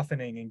of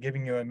softening and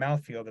giving you a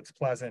mouthfeel that's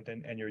pleasant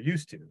and you're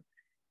used to.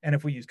 And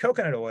if we use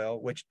coconut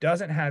oil, which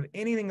doesn't have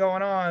anything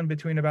going on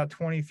between about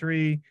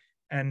 23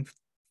 and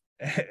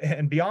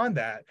beyond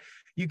that,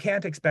 you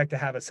can't expect to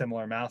have a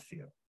similar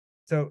mouthfeel.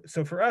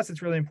 So for us,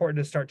 it's really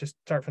important to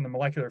start from the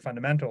molecular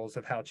fundamentals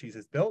of how cheese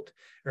is built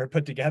or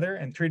put together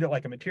and treat it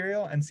like a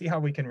material and see how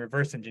we can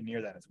reverse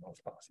engineer that as well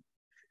as possible.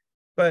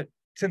 But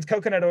since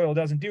coconut oil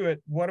doesn't do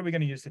it, what are we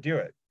going to use to do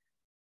it?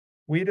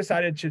 We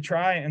decided to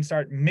try and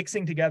start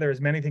mixing together as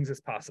many things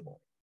as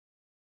possible.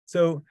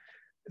 So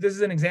this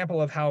is an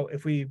example of how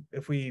if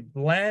we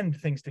blend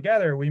things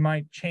together, we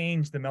might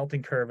change the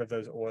melting curve of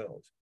those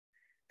oils.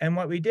 And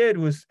what we did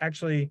was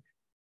actually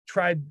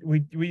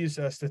we used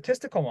a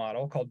statistical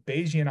model called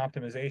Bayesian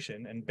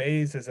optimization. And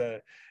Bayes is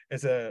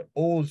a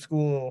old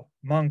school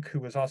monk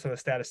who was also a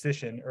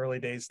statistician, early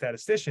days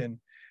statistician.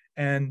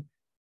 And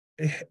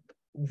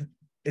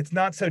it's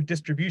not so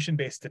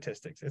distribution-based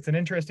statistics. It's an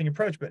interesting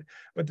approach,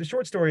 but the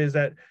short story is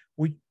that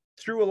we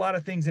threw a lot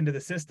of things into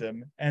the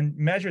system and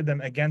measured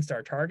them against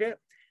our target.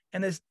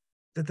 And at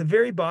the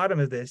very bottom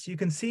of this, you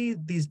can see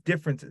these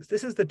differences.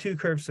 This is the two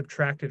curves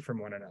subtracted from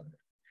one another.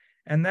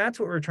 And that's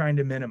what we're trying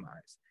to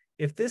minimize.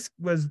 If this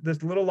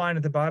little line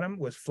at the bottom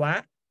was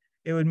flat,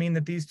 it would mean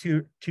that these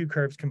two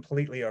curves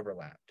completely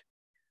overlapped.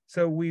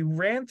 So we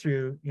ran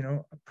through,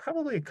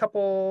 probably a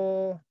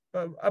couple,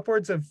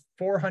 upwards of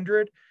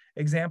 400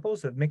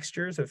 examples of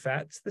mixtures of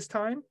fats this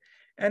time.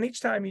 And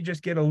each time you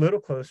just get a little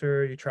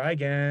closer, you try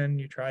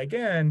again,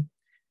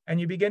 and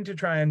you begin to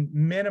try and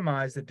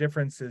minimize the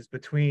differences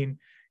between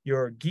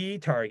your ghee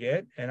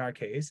target, in our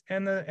case,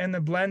 and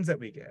the blends that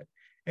we get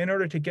in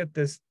order to get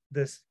this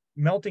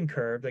melting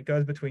curve that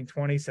goes between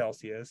 20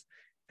 Celsius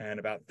and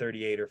about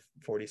 38 or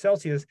 40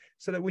 Celsius,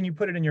 so that when you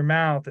put it in your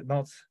mouth, it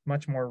melts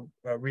much more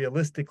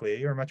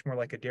realistically, or much more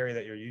like a dairy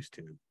that you're used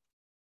to.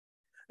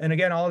 And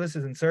again, all of this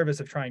is in service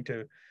of trying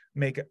to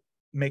make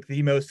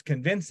the most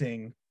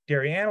convincing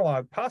dairy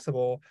analog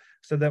possible,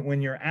 so that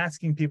when you're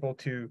asking people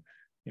to,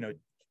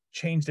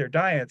 change their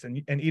diets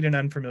and eat an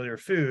unfamiliar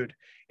food,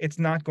 it's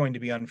not going to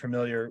be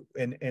unfamiliar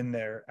in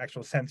their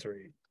actual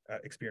sensory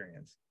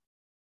experience.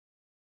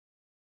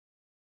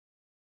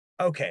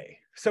 Okay,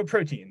 so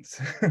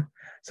proteins.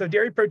 So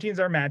dairy proteins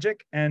are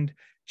magic, and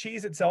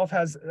cheese itself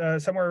has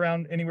somewhere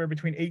around anywhere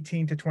between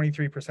 18 to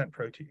 23%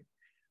 protein.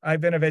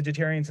 I've been a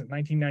vegetarian since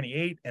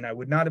 1998, and I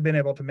would not have been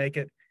able to make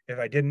it if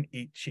I didn't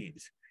eat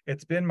cheese.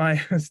 It's been my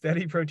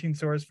steady protein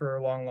source for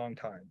a long, long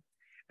time.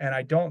 And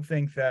I don't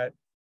think that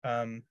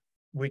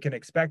we can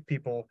expect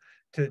people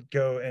to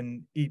go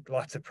and eat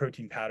lots of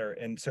protein powder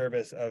in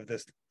service of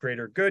this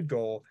greater good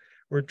goal.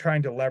 We're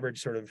trying to leverage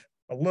sort of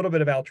a little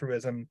bit of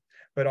altruism,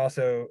 but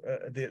also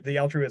the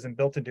altruism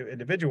built into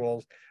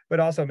individuals, but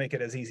also make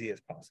it as easy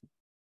as possible.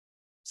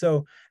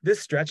 So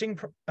this stretching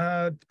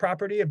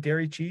property of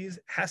dairy cheese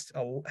has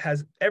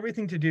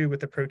everything to do with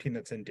the protein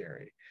that's in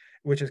dairy,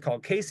 which is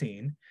called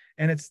casein,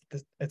 and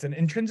it's an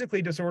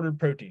intrinsically disordered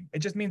protein. It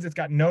just means it's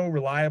got no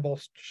reliable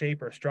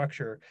shape or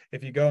structure.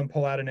 If you go and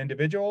pull out an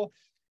individual,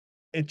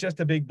 it's just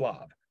a big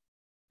blob.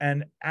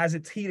 And as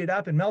it's heated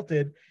up and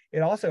melted,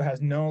 it also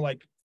has no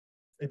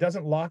it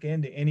doesn't lock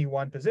into any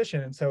one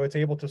position. And so it's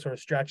able to sort of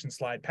stretch and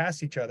slide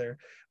past each other,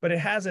 but it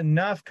has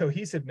enough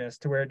cohesiveness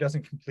to where it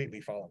doesn't completely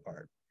fall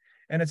apart.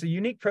 And it's a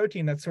unique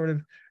protein that's sort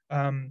of,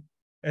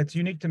 it's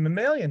unique to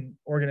mammalian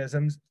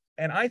organisms.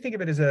 And I think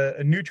of it as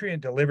a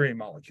nutrient delivery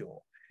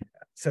molecule.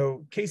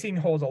 So casein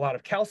holds a lot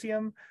of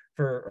calcium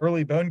for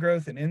early bone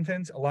growth in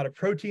infants, a lot of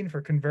protein for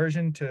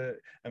conversion to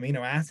amino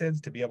acids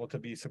to be able to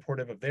be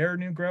supportive of their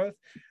new growth.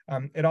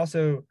 It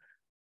also,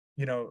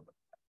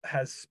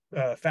 has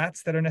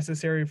fats that are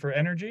necessary for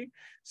energy.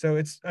 So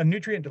it's a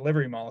nutrient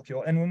delivery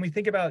molecule. And when we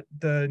think about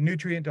the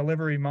nutrient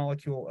delivery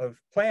molecule of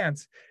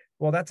plants,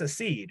 well, that's a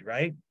seed,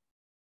 right?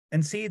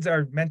 And seeds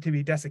are meant to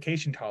be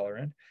desiccation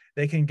tolerant.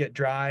 They can get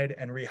dried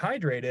and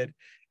rehydrated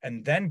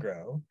and then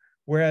grow,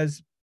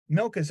 whereas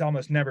milk is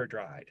almost never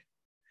dried.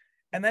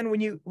 And then when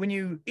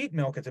you eat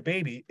milk as a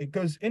baby, it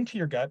goes into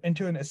your gut,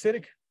 into an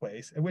acidic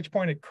place, at which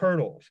point it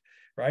curdles,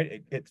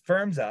 right? It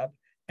firms up,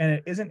 and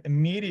it isn't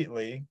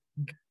immediately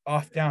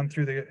off down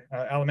through the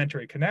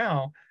alimentary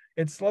canal.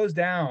 It slows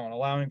down,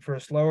 allowing for a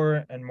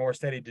slower and more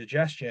steady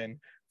digestion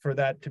for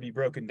that to be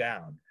broken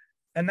down.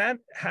 And that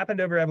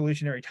happened over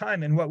evolutionary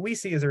time. And what we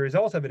see as a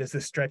result of it is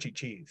this stretchy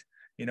cheese.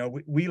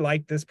 We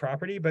like this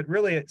property, but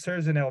really it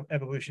serves an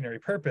evolutionary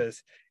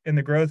purpose in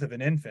the growth of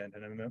an infant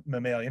and a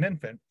mammalian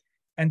infant.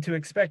 And to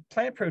expect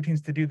plant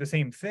proteins to do the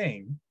same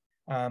thing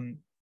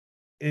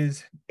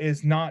is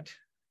not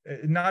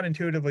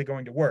intuitively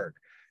going to work.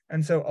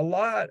 And so a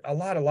lot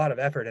of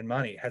effort and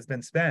money has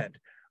been spent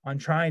on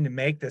trying to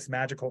make this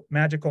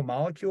magical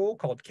molecule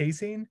called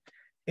casein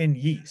in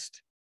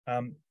yeast.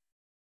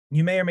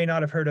 You may or may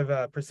not have heard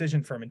of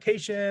precision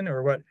fermentation,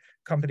 or what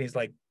companies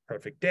like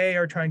Perfect Day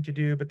are trying to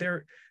do, but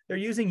they're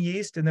using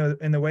yeast in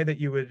the way that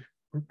you would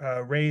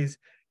raise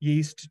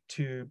yeast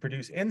to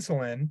produce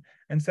insulin.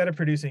 Instead of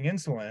producing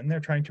insulin, they're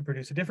trying to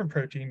produce a different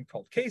protein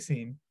called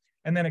casein,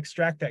 and then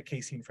extract that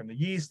casein from the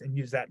yeast and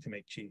use that to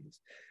make cheese.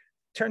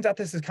 Turns out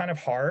this is kind of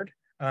hard.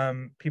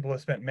 People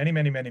have spent many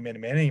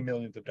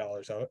millions of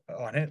dollars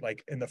on it,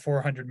 like in the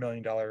 $400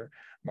 million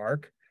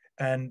mark.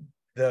 And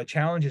the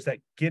challenge is that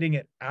getting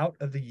it out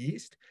of the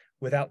yeast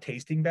without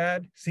tasting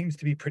bad seems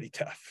to be pretty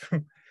tough.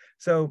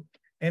 So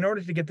in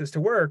order to get this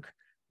to work,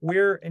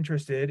 we're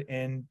interested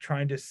in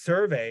trying to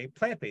survey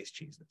plant-based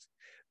cheeses.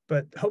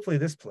 But hopefully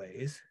this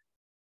plays.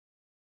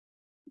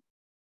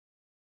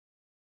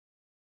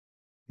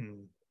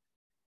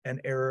 An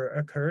error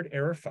occurred,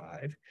 error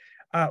 5.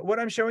 What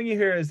I'm showing you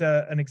here is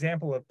an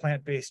example of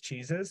plant-based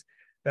cheeses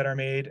that are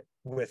made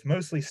with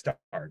mostly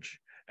starch.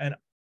 And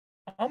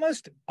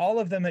almost all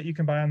of them that you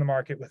can buy on the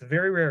market, with a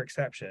very rare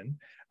exception,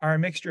 are a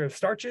mixture of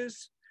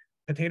starches,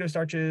 potato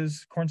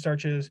starches, corn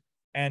starches,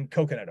 and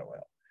coconut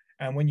oil.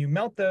 And when you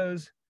melt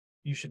those,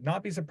 you should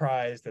not be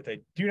surprised that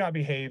they do not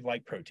behave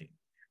like protein,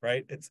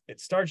 right? It's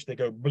starch, they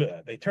go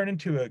bleh. They turn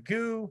into a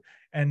goo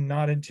and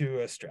not into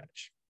a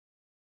stretch.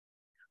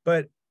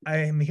 But I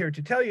am here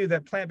to tell you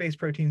that plant-based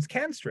proteins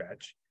can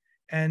stretch,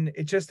 and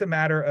it's just a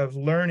matter of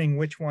learning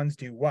which ones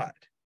do what,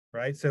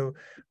 right? So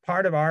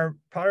part of our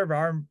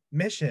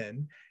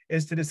mission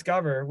is to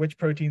discover which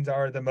proteins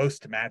are the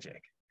most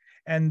magic.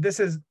 And this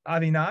is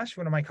Avinash,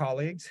 one of my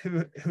colleagues,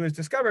 who has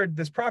discovered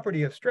this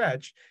property of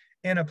stretch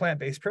in a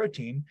plant-based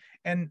protein.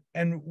 And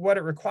what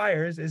it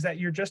requires is that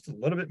you're just a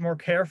little bit more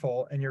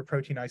careful in your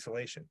protein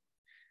isolation.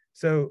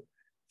 So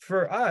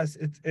for us,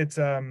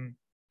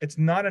 it's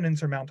not an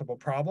insurmountable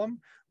problem.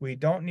 We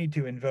don't need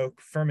to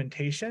invoke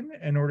fermentation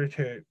in order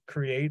to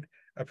create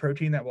a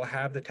protein that will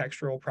have the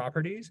textural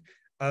properties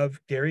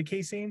of dairy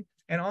casein.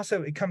 And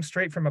also it comes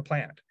straight from a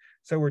plant.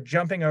 So we're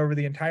jumping over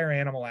the entire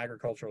animal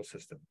agricultural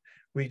system.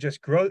 We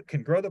just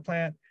can grow the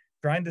plant,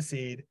 grind the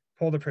seed,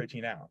 pull the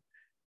protein out.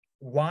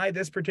 Why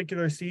this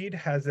particular seed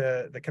has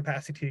the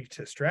capacity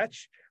to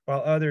stretch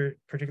while other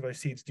particular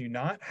seeds do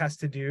not has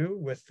to do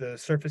with the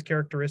surface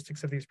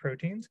characteristics of these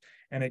proteins.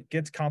 And it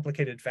gets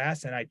complicated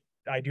fast, and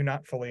I do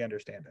not fully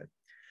understand it.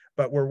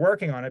 But we're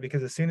working on it,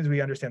 because as soon as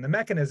we understand the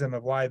mechanism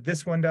of why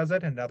this one does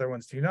it and other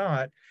ones do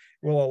not,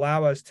 will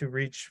allow us to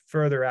reach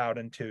further out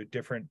into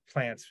different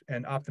plants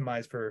and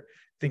optimize for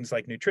things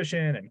like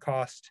nutrition and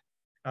cost.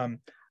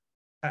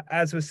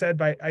 As was said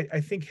by, I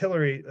think,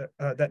 Hillary,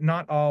 that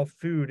not all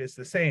food is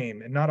the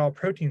same and not all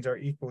proteins are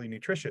equally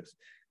nutritious.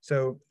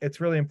 So it's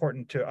really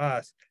important to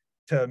us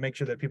to make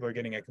sure that people are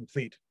getting a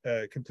complete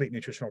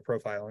nutritional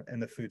profile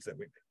in the foods that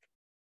we make.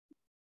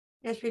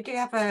 Yes, we do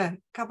have a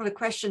couple of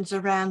questions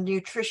around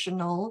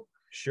nutritional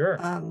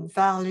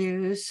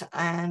values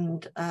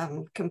and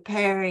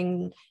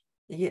comparing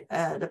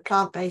the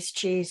plant-based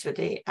cheese with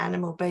the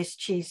animal-based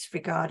cheese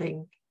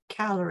regarding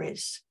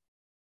calories.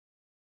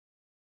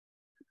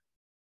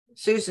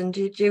 Susan,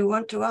 did you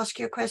want to ask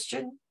your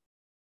question?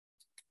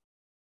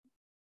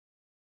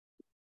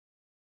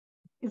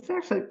 It's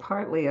actually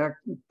partly a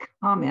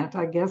comment,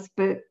 I guess,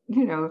 but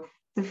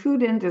the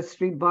food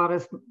industry brought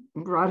us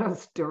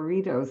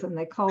Doritos, and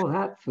they call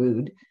that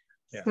food.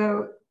 Yeah.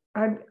 So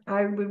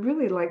I would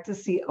really like to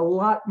see a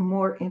lot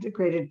more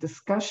integrated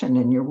discussion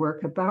in your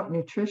work about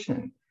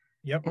nutrition.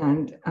 Yep.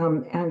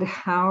 And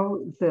how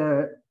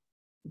the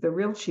the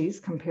real cheese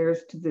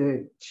compares to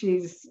the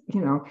cheese,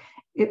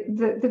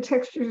 the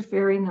texture is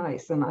very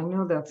nice. And I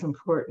know that's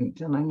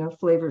important. And I know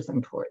flavor is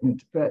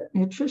important, but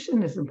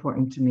nutrition is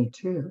important to me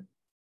too.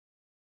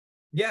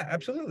 Yeah,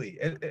 absolutely.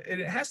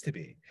 It has to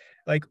be.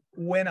 Like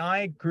when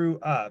I grew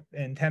up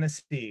in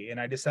Tennessee and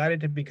I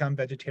decided to become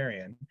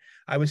vegetarian,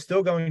 I was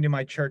still going to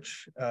my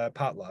church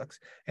potlucks,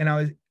 and I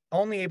was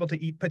only able to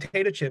eat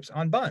potato chips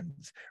on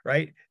buns,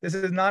 right? This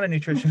is not a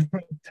nutritional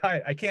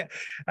diet.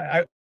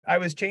 I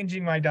was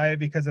changing my diet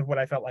because of what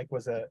I felt like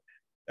was a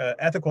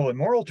ethical and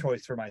moral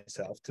choice for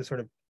myself to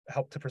sort of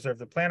help to preserve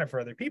the planet for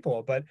other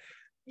people. But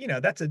you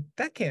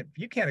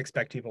can't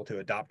expect people to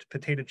adopt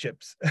potato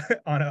chips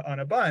on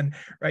a bun,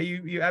 right?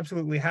 You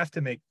absolutely have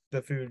to make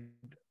the food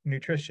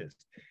nutritious.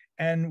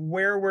 And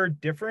where we're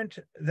different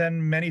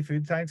than many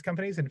food science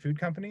companies and food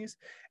companies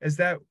is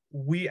that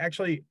we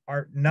actually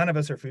none of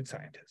us are food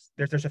scientists.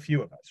 There's a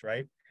few of us,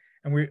 right?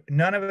 And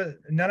none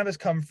of us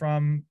come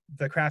from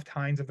the Kraft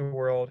Heinz of the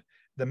world,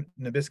 the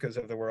Nabiscos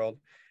of the world.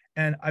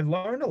 And I've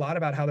learned a lot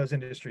about how those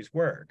industries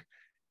work.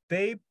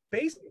 They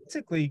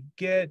basically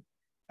get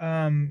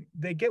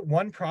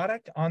one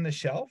product on the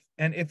shelf,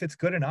 and if it's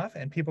good enough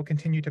and people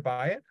continue to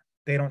buy it,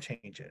 they don't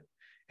change it.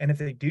 And if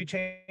they do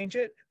change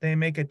it, they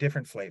make a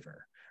different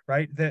flavor,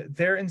 right?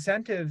 Their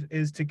incentive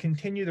is to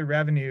continue the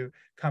revenue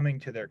coming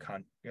to their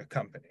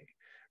company,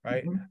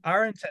 right? Mm-hmm.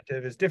 Our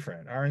incentive is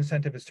different. Our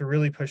incentive is to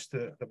really push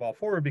the ball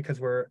forward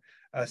because we're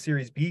a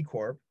Series B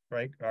Corp,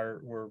 right?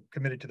 We're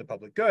committed to the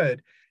public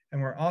good.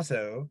 And we're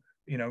also,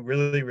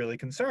 really, really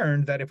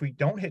concerned that if we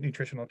don't hit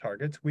nutritional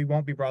targets, we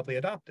won't be broadly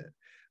adopted.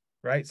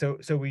 Right. So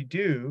we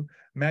do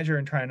measure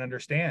and try and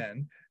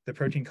understand the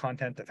protein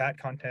content, the fat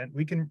content.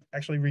 We can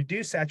actually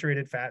reduce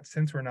saturated fats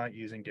since we're not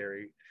using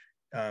dairy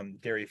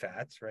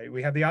fats, right?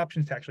 We have the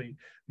options to actually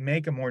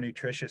make a more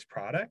nutritious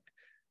product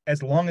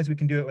as long as we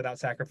can do it without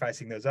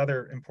sacrificing those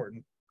other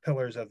important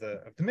pillars of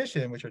the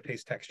mission, which are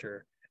taste,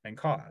 texture, and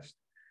cost.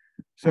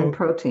 So and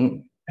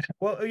protein.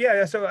 Well,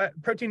 yeah. So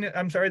protein,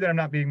 I'm sorry that I'm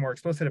not being more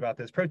explicit about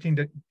this. Protein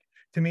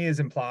to me is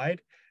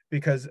implied,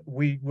 because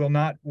we will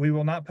not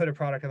put a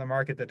product on the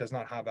market that does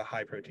not have a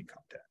high protein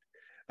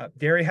content.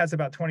 Dairy has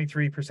about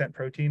 23%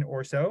 protein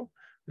or so.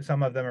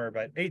 Some of them are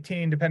about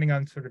 18, depending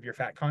on sort of your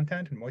fat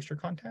content and moisture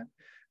content.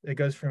 It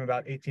goes from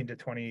about 18 to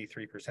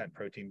 23%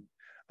 protein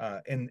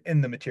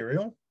in the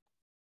material.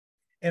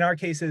 In our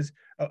cases,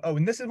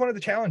 and this is one of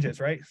the challenges,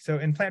 right? So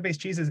in plant-based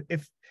cheeses,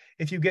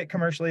 if you get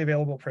commercially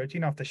available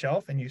protein off the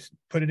shelf and you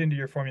put it into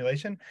your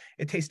formulation,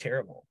 it tastes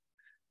terrible.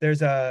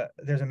 There's a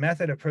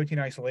method of protein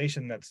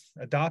isolation that's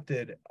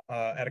adopted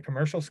at a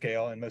commercial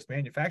scale in most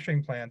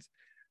manufacturing plants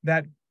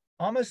that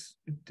almost,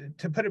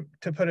 to put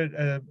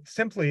it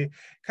simply,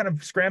 kind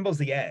of scrambles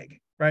the egg,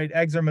 right?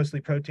 Eggs are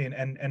mostly protein,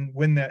 and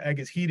when the egg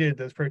is heated,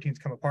 those proteins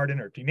come apart and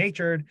are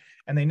denatured,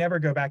 and they never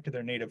go back to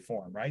their native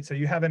form, right? So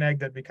you have an egg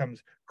that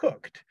becomes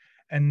cooked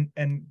and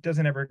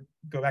doesn't ever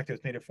go back to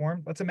its native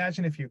form. Let's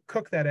imagine if you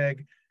cook that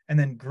egg and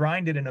then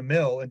grind it in a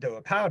mill into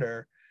a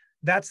powder.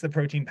 That's the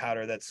protein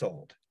powder that's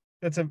sold.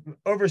 That's an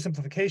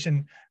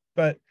oversimplification,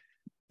 but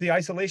the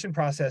isolation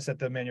process at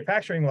the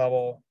manufacturing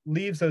level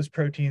leaves those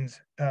proteins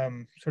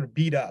sort of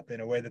beat up in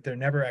a way that they're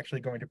never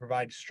actually going to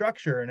provide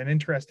structure and an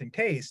interesting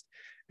taste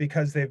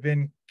because they've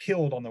been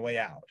killed on the way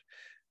out.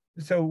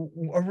 So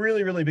a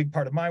really, really big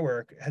part of my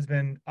work has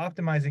been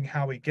optimizing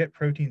how we get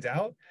proteins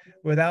out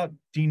without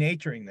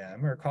denaturing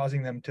them or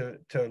causing them to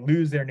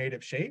lose their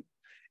native shape.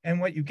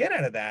 And what you get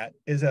out of that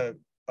is a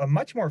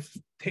much more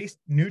taste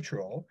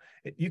neutral.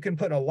 You can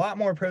put a lot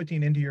more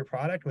protein into your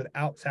product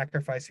without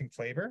sacrificing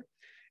flavor.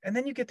 And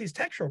then you get these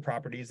textural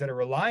properties that are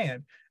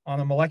reliant on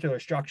a molecular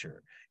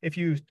structure. If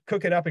you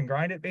cook it up and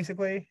grind it,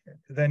 basically,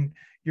 then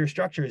your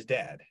structure is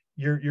dead.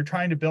 You're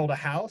trying to build a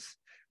house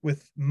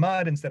with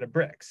mud instead of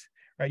bricks,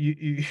 right?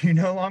 You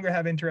no longer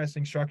have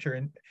interesting structure,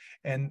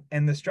 and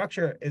the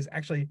structure is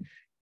actually,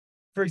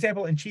 for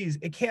example, in cheese,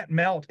 it can't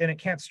melt and it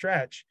can't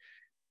stretch.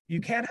 You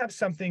can't have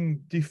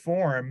something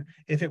deform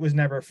if it was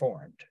never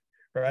formed,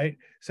 right?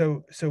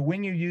 So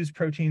when you use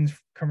proteins,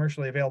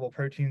 commercially available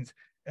proteins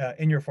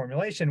in your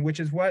formulation,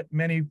 which is what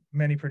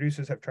many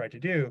producers have tried to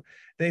do,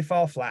 they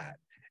fall flat.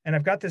 And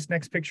I've got this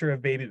next picture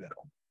of Baby Bell,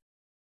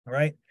 all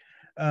right?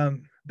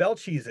 Bell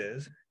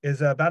Cheeses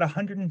is about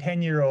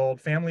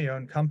 110-year-old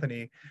family-owned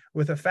company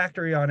with a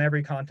factory on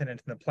every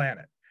continent in the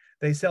planet.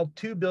 They sell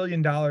 $2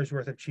 billion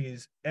worth of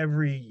cheese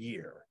every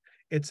year.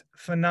 It's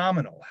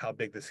phenomenal how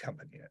big this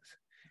company is.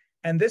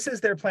 And this is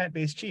their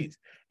plant-based cheese,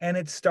 and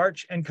it's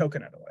starch and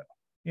coconut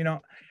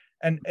oil,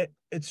 and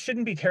it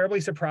shouldn't be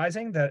terribly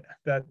surprising that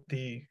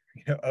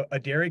a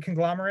dairy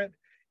conglomerate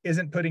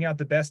isn't putting out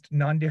the best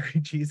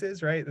non-dairy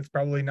cheeses, right? That's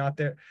probably not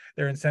their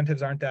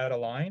incentives aren't that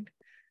aligned.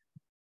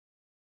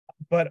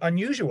 But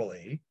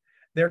unusually,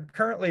 they're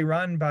currently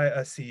run by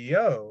a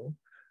CEO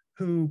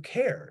who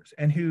cares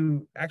and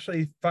who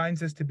actually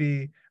finds this to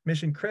be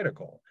mission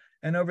critical.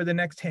 And over the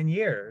next 10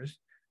 years,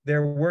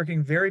 they're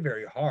working very,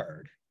 very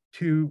hard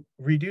to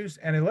reduce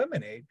and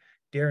eliminate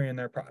dairy in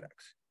their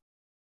products.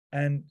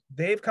 And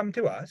they've come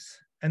to us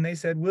and they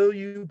said, will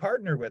you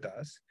partner with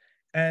us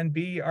and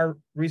be our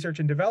research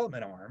and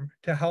development arm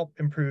to help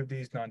improve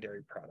these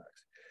non-dairy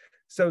products.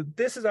 So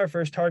this is our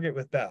first target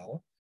with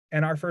Bell,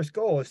 and our first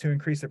goal is to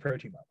increase the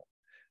protein level.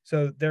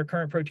 So their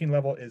current protein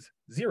level is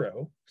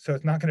 0, so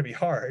it's not going to be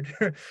hard,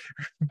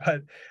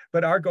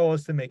 but our goal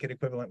is to make it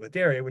equivalent with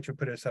dairy, which would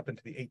put us up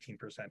into the 18%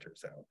 or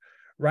so.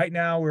 Right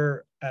now,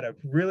 we're at a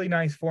really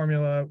nice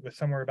formula with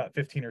somewhere about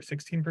 15 or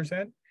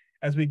 16%.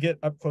 As we get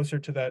up closer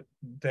to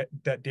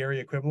that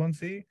dairy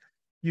equivalency,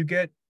 you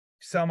get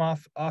some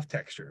off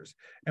textures,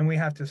 and we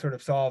have to sort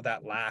of solve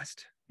that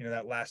last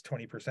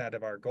 20%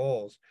 of our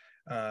goals.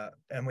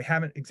 And we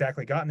haven't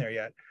exactly gotten there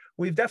yet.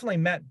 We've definitely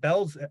met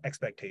Bell's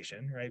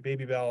expectation, right?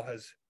 Baby Bell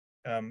has,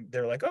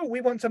 they're like, oh,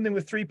 we want something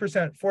with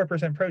 3%,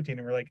 4% protein.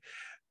 And we're like,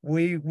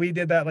 we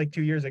did that like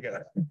 2 years ago,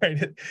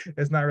 right?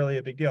 It's not really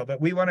a big deal,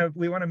 but we want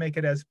to make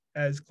it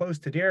as close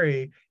to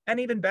dairy and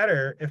even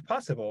better if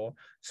possible,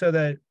 so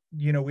that,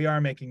 we are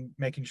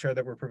making sure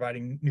that we're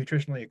providing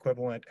nutritionally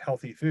equivalent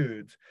healthy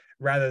foods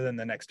rather than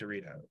the next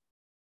Dorito.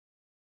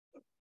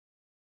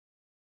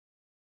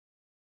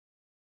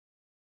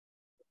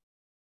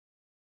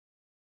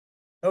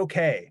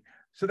 Okay,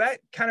 so that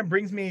kind of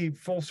brings me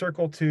full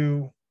circle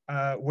to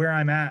where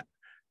I'm at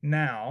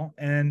now,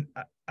 and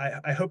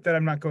I hope that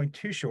I'm not going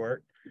too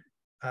short.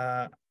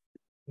 Where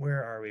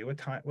are we? What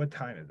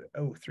time is it?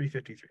 Oh,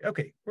 3:53.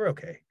 Okay, we're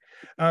okay.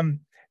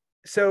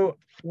 So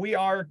we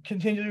are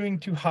continuing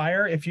to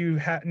hire. If you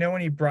know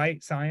any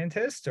bright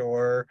scientists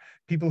or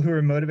people who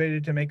are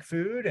motivated to make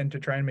food and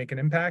to try and make an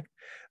impact,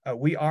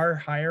 we are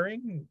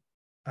hiring.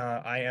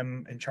 I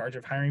am in charge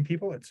of hiring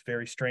people. It's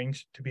very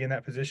strange to be in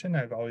that position.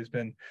 I've always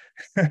been,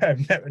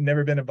 I've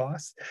never been a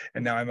boss,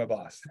 and now I'm a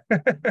boss.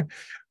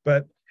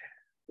 but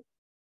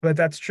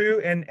that's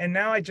true. And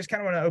now I just kind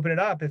of want to open it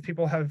up. If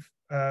people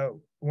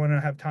want to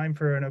have time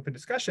for an open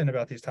discussion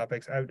about these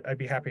topics, I'd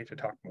be happy to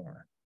talk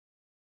more.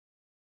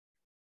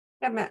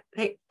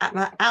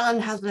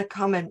 Alan has a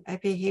comment.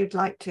 Maybe he'd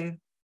like to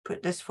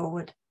put this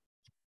forward.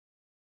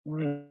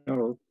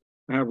 Well,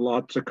 I have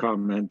lots of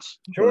comments.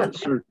 Sure.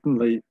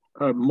 Certainly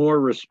more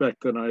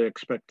respect than I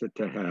expected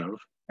to have.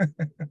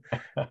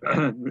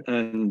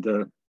 And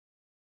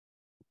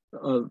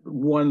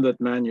one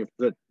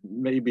that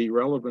may be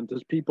relevant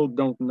is people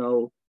don't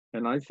know,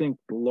 and I think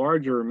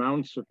larger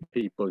amounts of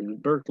people,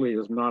 Berkeley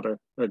is not a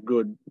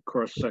good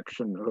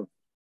cross-section of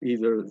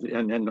either,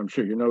 and I'm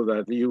sure you know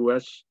that, the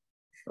US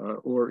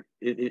or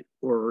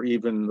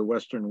even the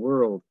Western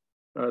world,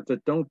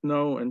 that don't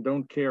know and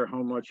don't care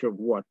how much of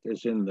what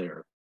is in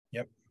there.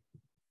 Yep.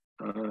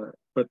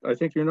 But I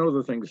think you know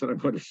the things that I'm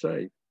going to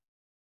say.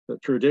 The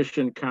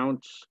tradition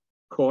counts,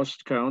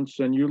 cost counts,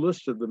 and you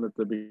listed them at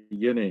the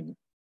beginning.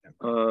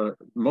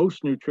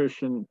 Most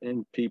nutrition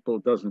in people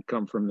doesn't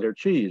come from their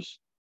cheese.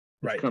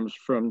 It comes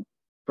from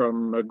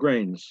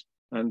grains,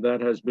 and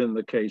that has been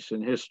the case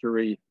in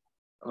history.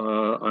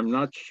 I'm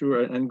not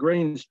sure, and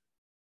grains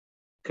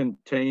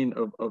contain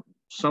of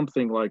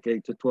something like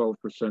 8 to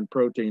 12%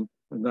 protein,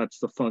 and that's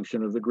the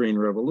function of the Green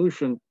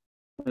Revolution.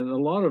 And a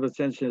lot of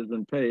attention has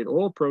been paid.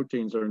 All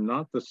proteins are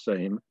not the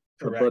same,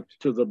 but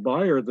to the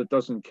buyer that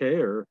doesn't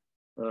care,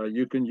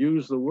 you can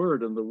use the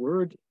word, and the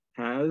word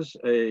has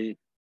a,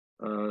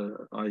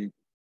 I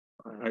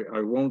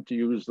won't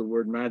use the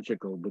word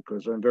magical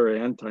because I'm very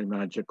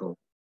anti-magical,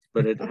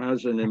 but it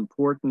has an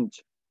important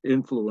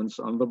influence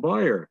on the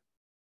buyer.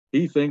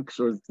 He thinks,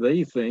 or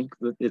they think,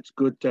 that it's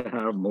good to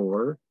have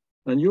more,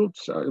 and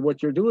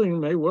what you're doing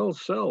may well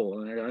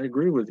sell. I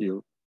agree with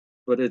you,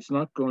 but it's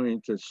not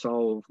going to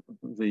solve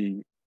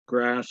the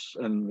grass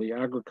and the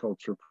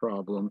agriculture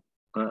problem.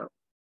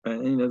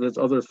 And there's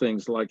other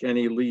things like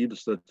any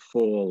leaves that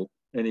fall,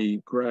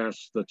 any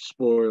grass that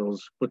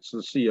spoils, puts the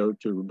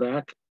CO2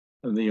 back,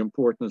 and the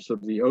importance of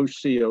the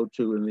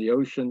CO2 in the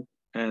ocean,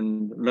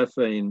 and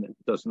methane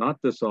does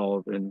not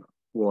dissolve in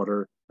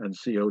water, and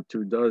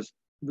CO2 does.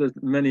 There's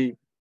many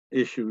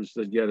issues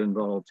that get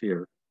involved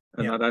here,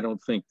 and that I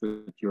don't think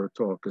that your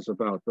talk is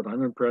about, but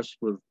I'm impressed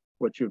with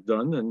what you've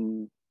done,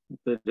 and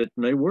that it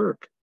may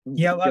work.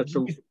 Yeah,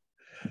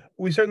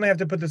 we certainly have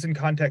to put this in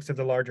context of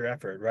the larger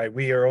effort, right?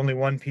 We are only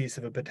one piece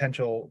of a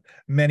potential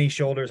many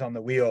shoulders on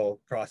the wheel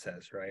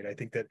process, right? I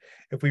think that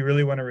if we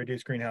really want to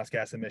reduce greenhouse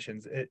gas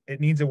emissions, it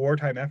needs a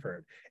wartime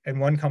effort. And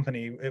one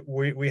company,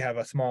 we have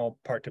a small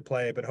part to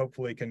play, but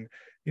hopefully can,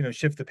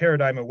 shift the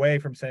paradigm away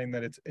from saying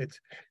that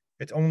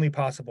it's only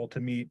possible to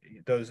meet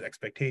those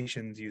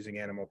expectations using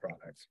animal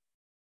products.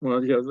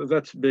 Well, yeah,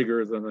 that's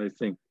bigger than I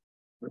think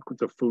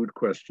the food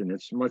question.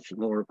 It's much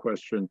more a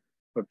question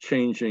of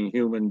changing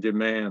human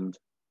demand,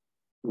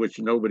 which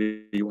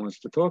nobody wants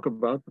to talk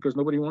about because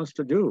nobody wants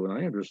to do. And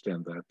I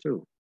understand that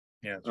too.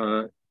 Yeah,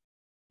 right.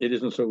 It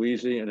isn't so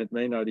easy, and it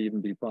may not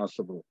even be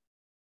possible.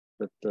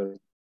 But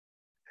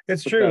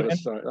it's true.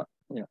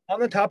 Yeah. On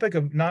the topic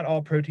of not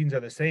all proteins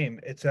are the same,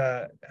 it's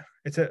a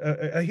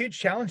huge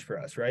challenge for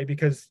us, right?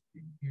 Because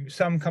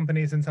some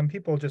companies and some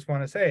people just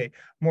want to say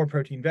more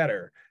protein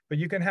better, but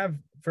you can have,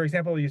 for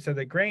example, you said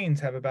that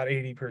grains have about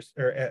 8 to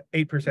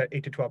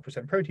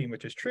 12% protein,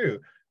 which is true.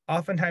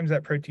 oftentimes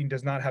that protein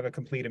does not have a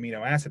complete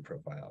amino acid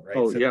profile, right?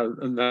 Oh, So, yeah,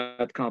 and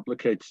that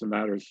complicates the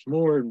matters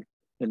more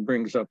and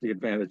brings up the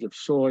advantage of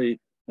soy.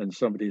 And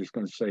somebody is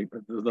going to say,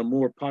 but the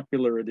more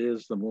popular it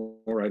is, the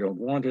more I don't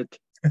want it.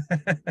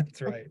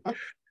 that's right. Yeah.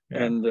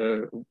 And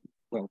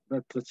well,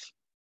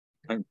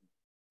 I'm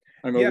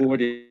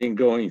avoiding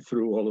going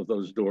through all of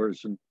those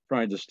doors and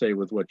trying to stay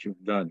with what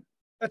you've done.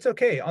 That's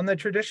okay. On the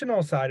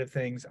traditional side of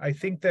things, I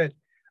think that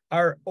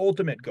our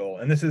ultimate goal,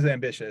 and this is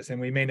ambitious and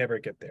we may never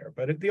get there,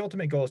 but the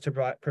ultimate goal is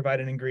to provide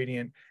an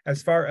ingredient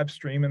as far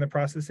upstream in the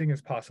processing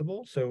as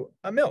possible. So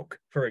a milk,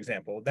 for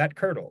example, that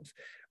curdles.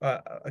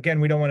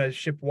 Again, we don't want to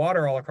ship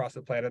water all across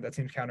the planet. That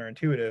seems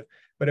counterintuitive.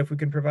 But if we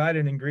can provide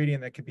an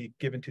ingredient that could be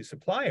given to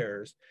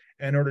suppliers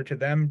in order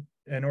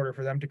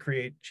for them to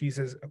create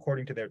cheeses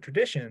according to their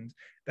traditions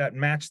that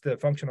match the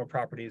functional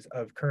properties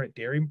of current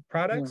dairy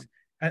products.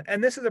 Yeah.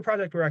 And this is a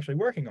project we're actually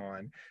working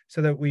on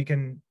so that we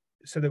can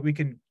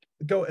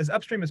go as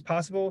upstream as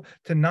possible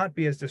to not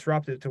be as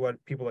disruptive to what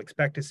people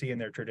expect to see in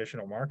their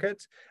traditional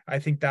markets. I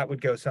think that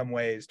would go some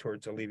ways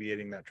towards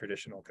alleviating that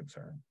traditional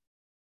concern.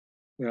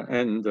 Yeah,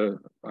 and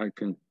I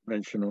can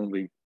mention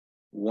only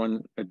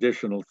one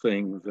additional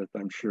thing that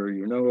I'm sure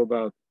you know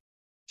about.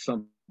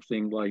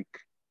 Something like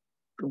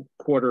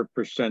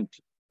 1/4%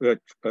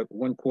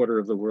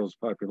 of the world's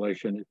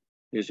population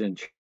is in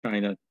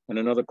China, and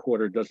another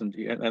quarter doesn't,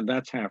 and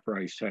that's half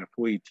rice, half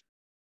wheat.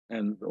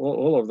 And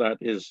all of that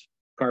is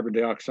carbon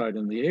dioxide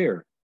in the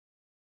air.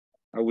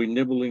 Are we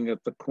nibbling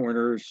at the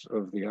corners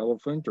of the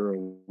elephant, or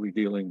are we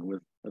dealing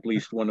with at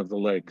least one of the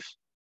legs?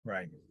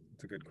 Right.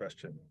 It's a good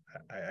question.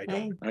 I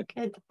don't.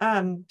 Okay,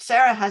 good.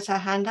 Sarah has her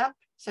hand up.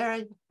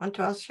 Sarah, want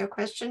to ask your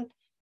question?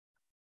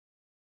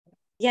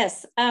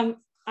 Yes. I'm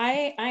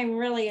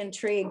really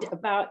intrigued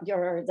about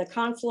the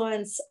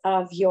confluence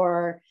of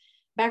your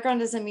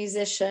background as a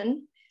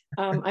musician.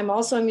 I'm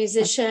also a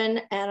musician,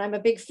 and I'm a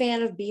big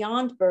fan of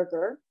Beyond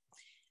Burger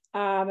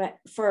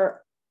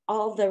for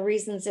all the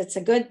reasons it's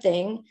a good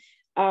thing.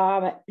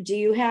 Do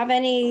you have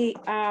any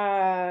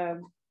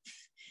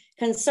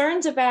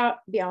concerns about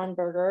Beyond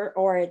Burger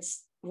or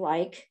its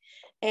like?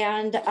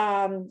 And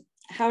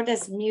how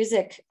does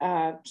music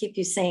keep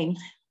you sane?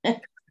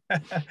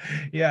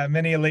 Yeah,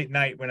 many a late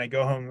night when I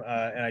go home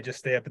and I just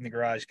stay up in the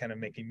garage kind of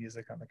making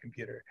music on the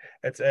computer.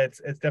 It's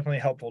definitely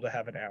helpful to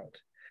have it out.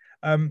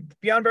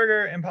 Beyond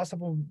Burger,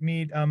 Impossible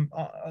Meat,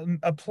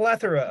 a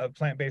plethora of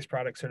plant-based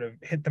products sort of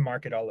hit the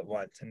market all at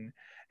once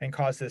and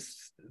caused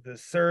this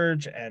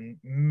surge. And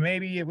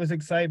maybe it was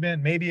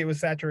excitement, maybe it was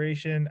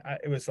saturation.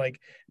 It was like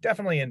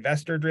definitely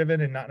investor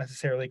driven and not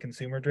necessarily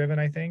consumer driven.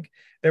 I think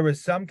there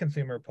was some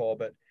consumer pull,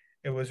 but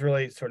it was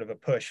really sort of a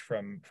push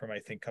from I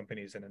think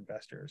companies and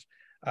investors.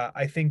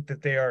 I think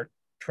that they are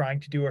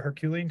trying to do a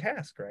Herculean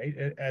task, right,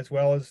 as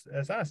well as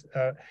us,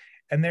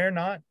 and they're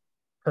not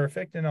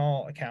perfect in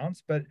all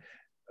accounts, but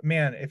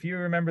man, if you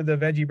remember the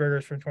veggie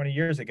burgers from 20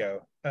 years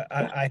ago,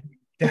 I'm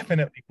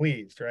definitely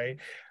pleased, right?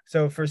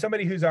 So for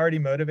somebody who's already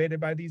motivated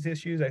by these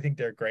issues, I think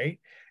they're great.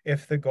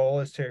 If the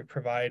goal is to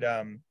provide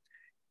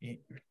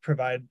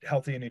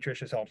healthy and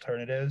nutritious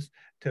alternatives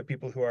to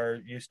people who are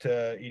used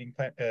to eating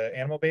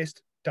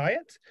animal-based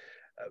diets,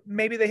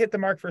 maybe they hit the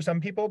mark for some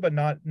people, but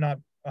not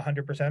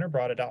 100% or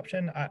broad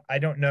adoption. I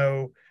don't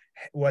know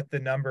what the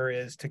number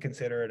is to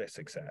consider it a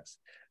success.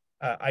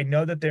 I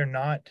know that they're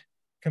not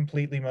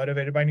completely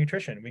motivated by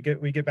nutrition. We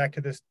get back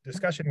to this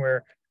discussion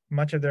where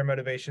much of their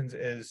motivations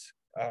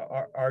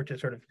are to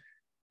sort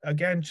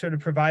of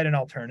provide an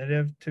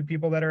alternative to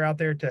people that are out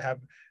there to have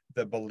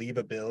the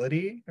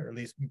believability, or at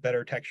least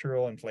better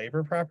textural and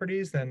flavor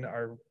properties than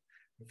our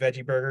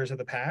veggie burgers of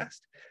the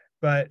past.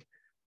 But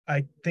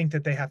I think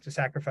that they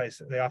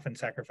often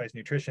sacrifice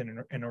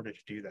nutrition in order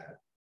to do that.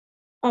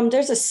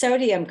 There's a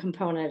sodium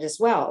component as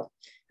well.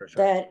 For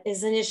sure. That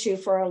is an issue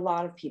for a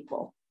lot of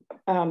people.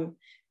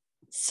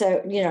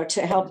 So,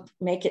 to help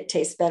make it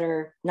taste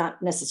better,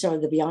 not necessarily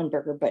the Beyond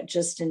Burger, but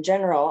just in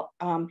general,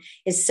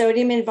 is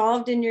sodium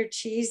involved in your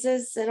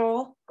cheeses at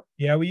all?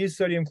 Yeah, we use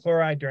sodium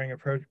chloride during a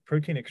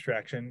protein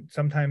extraction.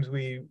 Sometimes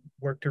we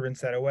work to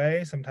rinse that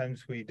away.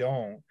 Sometimes we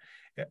don't.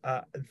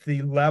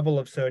 The level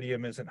of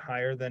sodium isn't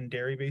higher than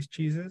dairy-based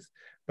cheeses,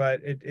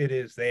 but it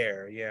is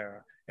there,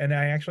 yeah. And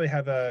I actually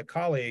have a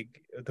colleague,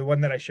 the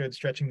one that I showed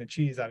stretching the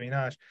cheese,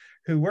 Avinash,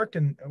 who worked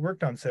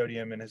on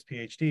sodium in his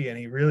PhD, and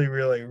he really,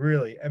 really,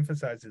 really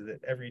emphasizes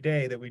it every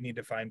day that we need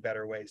to find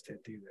better ways to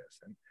do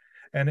this.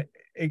 And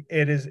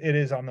it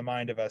is on the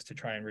mind of us to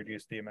try and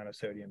reduce the amount of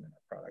sodium in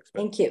our products.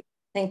 Thank you.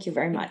 Thank you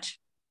very much.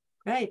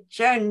 Great.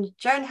 Joan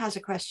has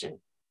a question.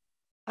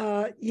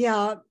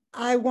 Yeah,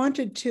 I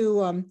wanted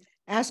to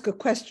ask a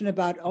question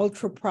about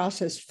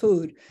ultra-processed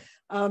food.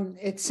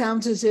 It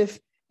sounds as if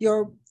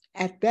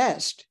at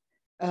best,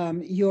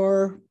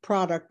 your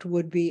product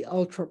would be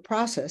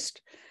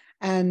ultra-processed.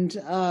 And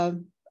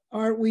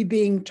aren't we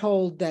being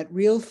told that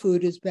real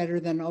food is better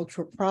than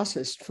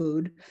ultra-processed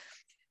food?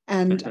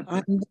 And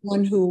I'm the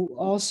one who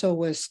also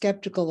was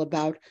skeptical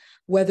about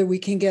whether we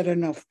can get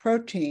enough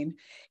protein,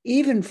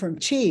 even from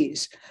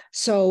cheese.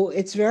 So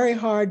it's very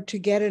hard to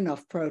get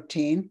enough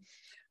protein.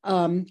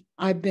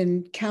 I've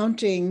been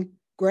counting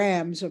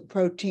grams of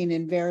protein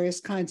in various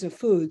kinds of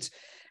foods,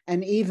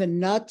 and even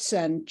nuts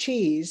and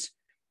cheese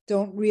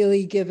don't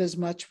really give as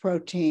much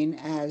protein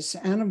as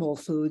animal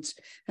foods,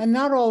 and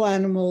not all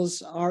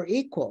animals are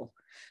equal.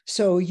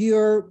 So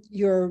you're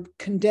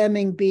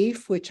condemning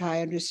beef, which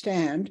I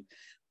understand,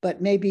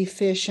 but maybe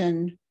fish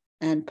and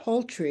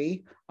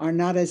poultry are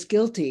not as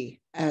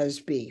guilty as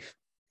beef.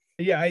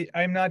 Yeah,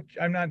 I'm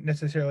not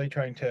necessarily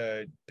trying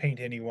to paint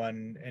any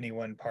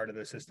one part of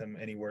the system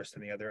any worse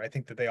than the other. I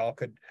think that they all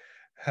could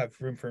have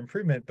room for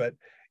improvement, but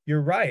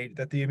you're right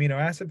that the amino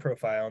acid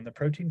profile and the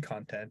protein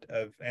content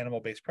of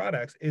animal-based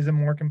products is a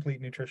more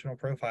complete nutritional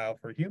profile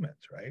for humans,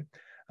 right?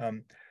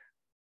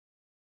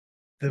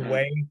 The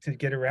way to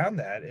get around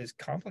that is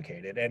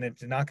complicated, and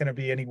it's not going to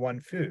be any one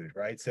food,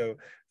 right? So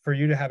for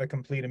you to have a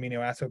complete amino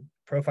acid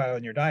profile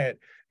in your diet,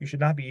 you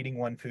should not be eating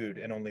one food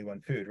and only one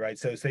food, right?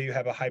 So say you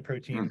have a high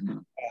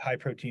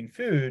protein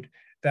food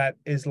that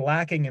is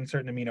lacking in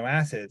certain amino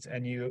acids,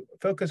 and you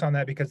focus on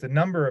that because the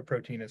number of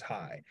protein is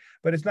high,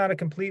 but it's not a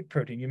complete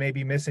protein. You may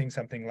be missing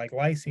something like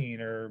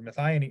lysine or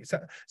methionine,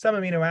 some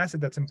amino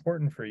acid that's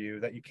important for you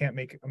that you can't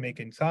make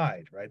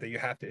inside, right? That you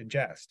have to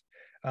ingest.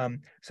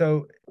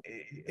 So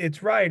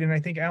it's right, and I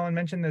think Alan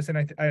mentioned this, and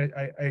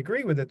I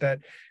agree with it, that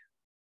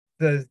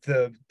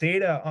the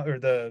data or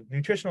the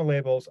nutritional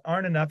labels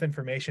aren't enough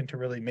information to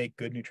really make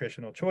good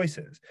nutritional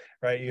choices,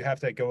 right? You have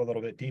to go a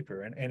little bit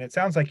deeper, and it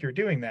sounds like you're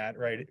doing that,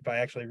 right, by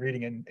actually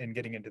reading and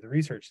getting into the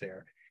research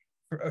there.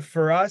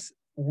 For us,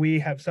 we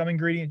have some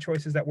ingredient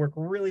choices that work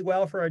really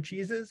well for our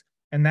cheeses,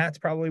 and that's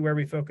probably where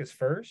we focus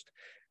first.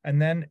 And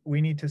then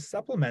we need to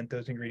supplement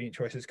those ingredient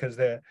choices because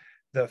the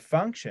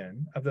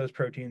function of those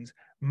proteins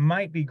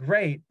might be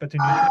great, but the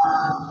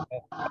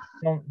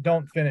nutrition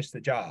don't finish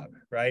the job,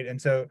 right?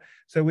 And so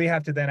we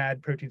have to then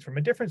add proteins from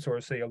a different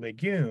source, say a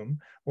legume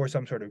or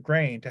some sort of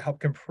grain, to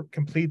help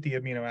complete the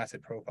amino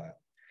acid profile.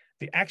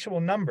 The actual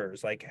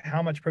numbers, like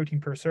how much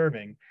protein per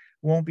serving,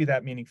 won't be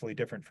that meaningfully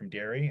different from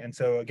dairy. And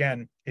so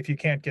again, if you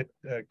can't get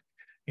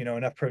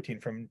enough protein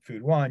from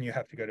food one, you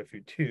have to go to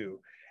food two.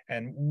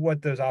 And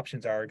what those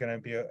options are going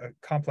to be a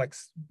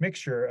complex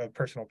mixture of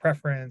personal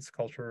preference,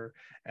 culture,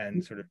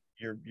 and sort of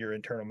your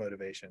internal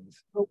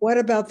motivations. But what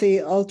about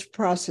the ultra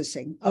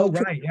processing?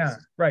 Right, yeah,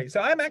 right.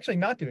 So I'm actually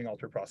not doing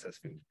ultra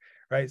processed food,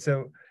 right?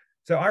 So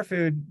our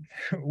food,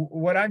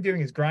 what I'm doing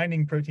is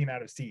grinding protein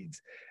out of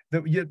seeds.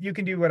 You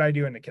can do what I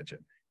do in the kitchen,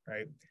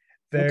 right?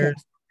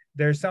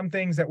 There's some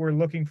things that we're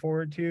looking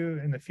forward to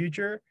in the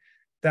future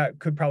that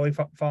could probably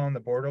fall on the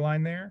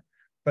borderline there,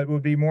 but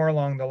would be more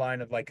along the line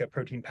of like a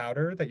protein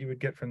powder that you would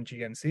get from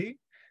GNC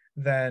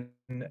than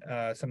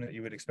something that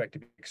you would expect to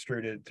be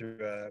extruded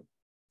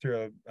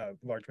through a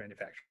large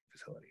manufacturing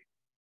facility.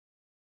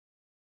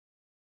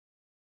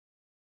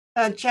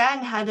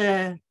 Jan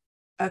had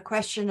a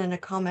question and a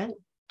comment.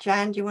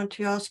 Jan, do you want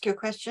to ask your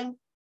question?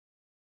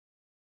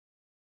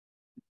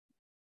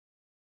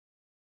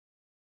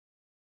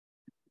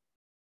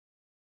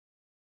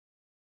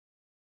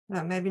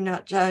 No, maybe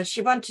not.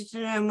 She wanted to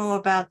know more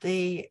about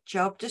the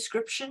job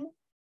description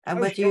and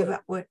whether you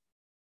would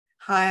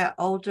hire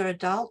older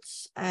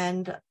adults,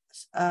 and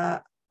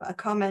a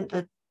comment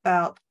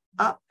about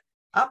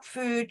Up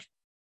Food,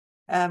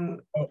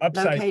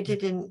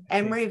 located in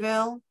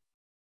Emeryville.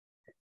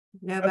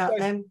 You know about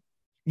them?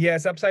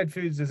 Yes, Upside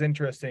Foods is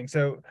interesting.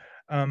 So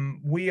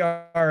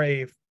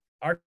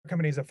our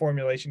company is a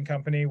formulation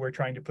company. We're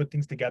trying to put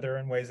things together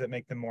in ways that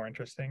make them more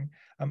interesting.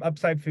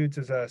 Upside Foods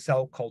is a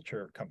cell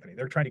culture company.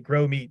 They're trying to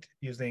grow meat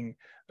using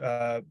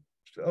a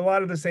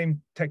lot of the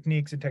same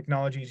techniques and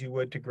technologies you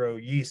would to grow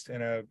yeast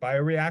in a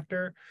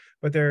bioreactor,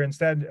 but they're,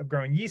 instead of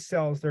growing yeast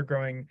cells, they're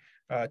growing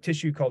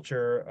tissue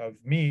culture of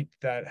meat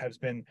that has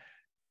been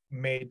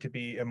made to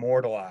be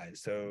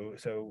immortalized.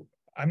 So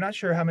I'm not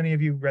sure how many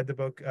of you read the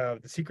book The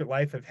Secret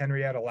Life of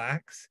Henrietta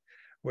Lacks,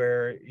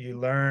 where you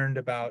learned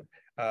about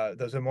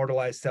those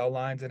immortalized cell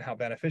lines and how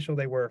beneficial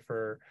they were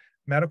for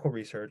medical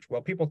research.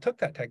 Well, people took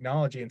that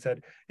technology and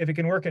said, if it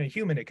can work in a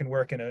human, it can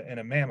work in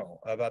a mammal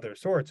of other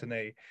sorts. And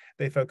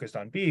they focused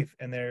on beef,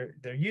 and they're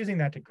using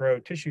that to grow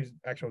tissues,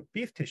 actual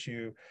beef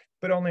tissue,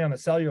 but only on a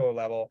cellular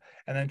level,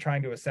 and then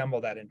trying to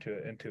assemble that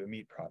into a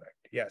meat product.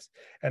 Yes,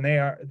 and they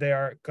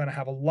are going to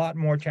have a lot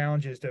more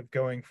challenges of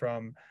going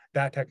from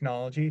that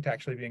technology to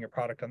actually being a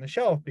product on the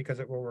shelf, because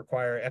it will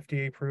require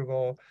FDA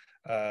approval,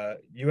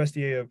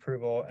 USDA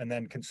approval, and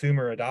then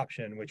consumer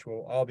adoption, which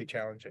will all be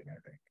challenging, I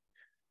think.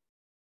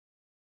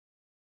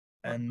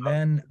 And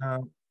then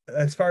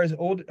as far as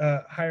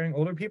hiring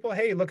older people,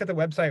 hey, look at the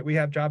website. We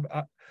have job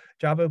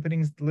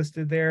openings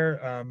listed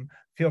there.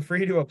 Feel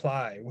free to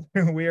apply.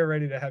 We are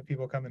ready to have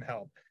people come and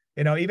help.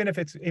 Even if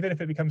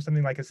it becomes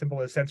something like as simple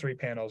as sensory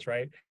panels,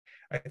 right?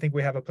 I think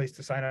we have a place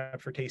to sign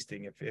up for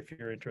tasting if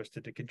you're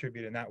interested to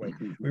contribute in that way.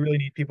 We really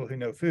need people who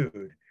know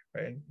food,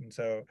 right? And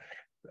so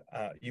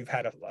you've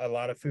had a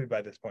lot of food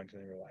by this point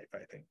in your life,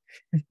 I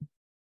think.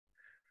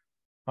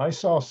 I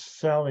saw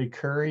Sally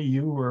Curry.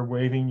 You were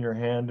waving your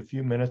hand a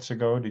few minutes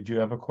ago. Did you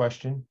have a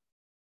question?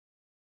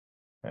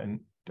 And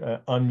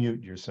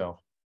unmute yourself.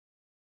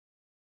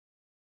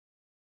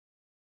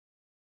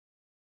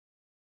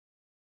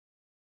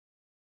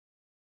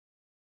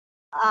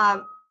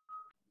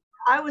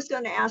 I was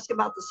going to ask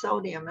about the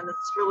sodium, and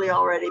it's really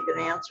already been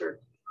answered.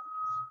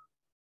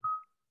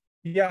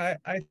 Yeah,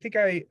 I think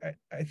I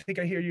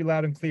hear you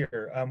loud and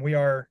clear.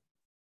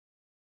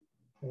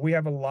 We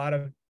have a lot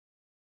of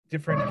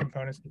different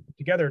components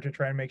together to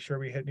try and make sure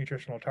we hit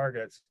nutritional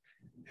targets.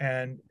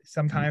 And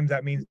sometimes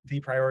that means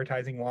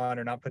deprioritizing one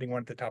or not putting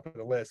one at the top of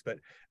the list, but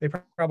they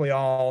probably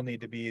all need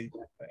to be,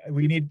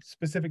 we need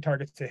specific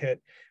targets to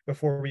hit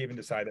before we even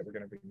decide that we're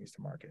going to bring these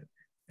to market.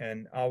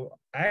 And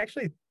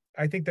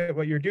I think that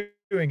what you're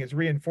doing is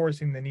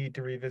reinforcing the need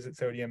to revisit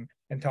sodium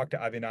and talk to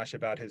Avinash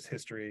about his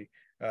history,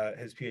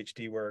 his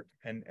PhD work,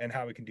 and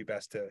how we can do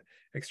best to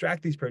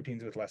extract these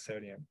proteins with less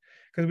sodium.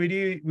 Because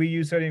we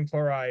use sodium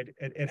chloride,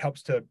 it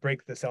helps to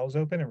break the cells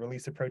open and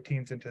release the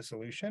proteins into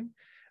solution.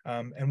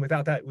 And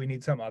without that, we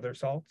need some other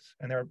salts,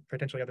 and there are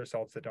potentially other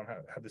salts that don't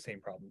have the same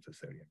problems as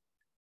sodium.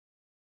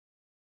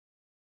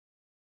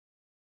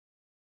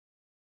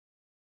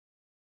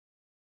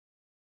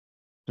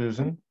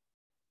 Susan?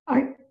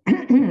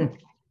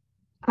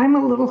 I'm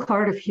a little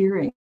hard of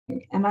hearing,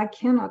 and I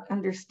cannot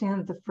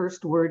understand the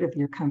first word of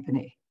your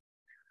company.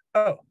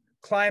 Oh,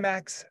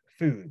 Climax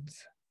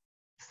Foods.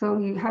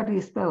 So how do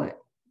you spell it?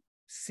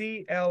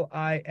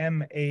 C-L-I-M-A-X.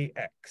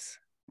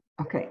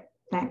 Okay,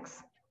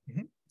 thanks.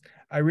 Mm-hmm.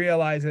 I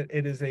realize that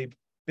it is a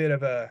bit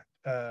of a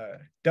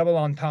double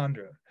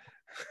entendre.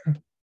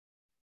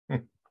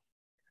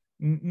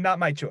 Not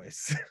my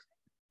choice.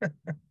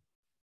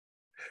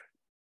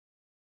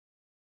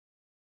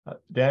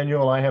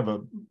 Daniel, I have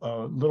a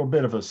little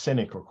bit of a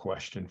cynical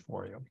question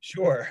for you.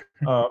 Sure.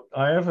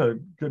 I have a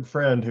good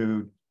friend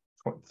who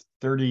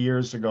 30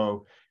 years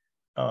ago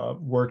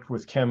worked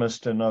with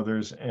chemists and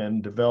others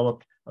and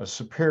developed a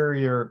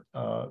superior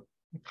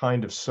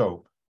kind of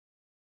soap,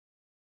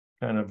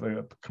 kind of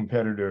a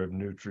competitor of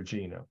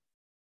Neutrogena.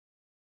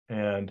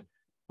 And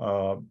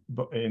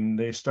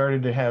they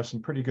started to have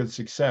some pretty good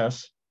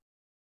success.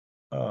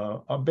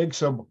 A big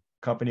soap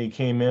company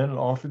came in and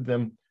offered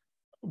them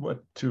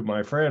what to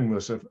my friend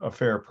was a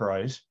fair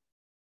price,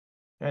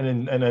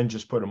 and then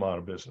just put them out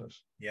of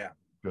business. Yeah,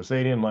 because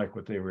they didn't like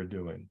what they were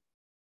doing.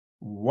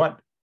 What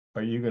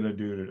are you going to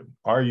do?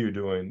 Are you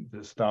doing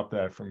to stop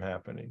that from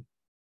happening?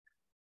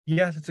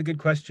 Yes, it's a good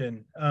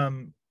question.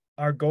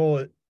 Our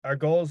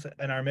goals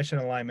and our mission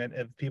alignment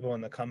of people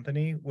in the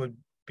company would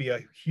be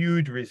a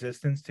huge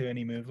resistance to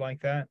any move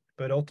like that.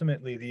 But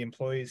ultimately, the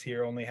employees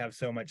here only have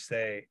so much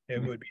say.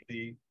 It would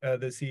be the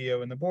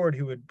CEO and the board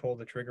who would pull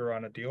the trigger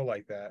on a deal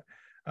like that.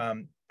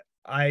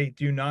 I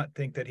do not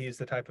think that he's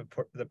the type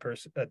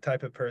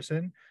of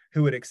person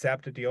who would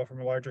accept a deal from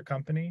a larger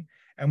company.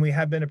 And we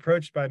have been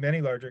approached by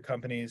many larger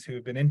companies who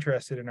have been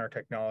interested in our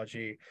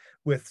technology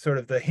with sort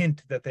of the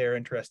hint that they are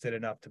interested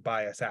enough to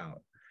buy us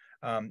out.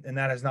 And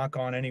that has not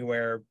gone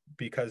anywhere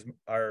because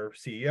our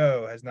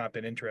CEO has not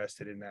been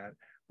interested in that.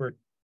 We're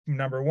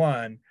number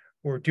one,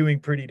 we're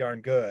doing pretty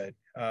darn good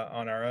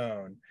on our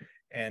own.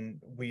 And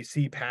we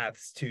see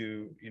paths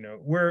to,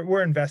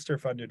 we're investor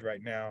funded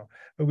right now,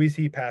 but we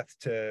see paths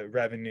to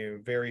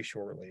revenue very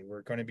shortly.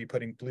 We're going to be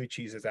putting blue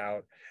cheeses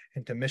out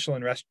into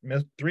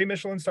 3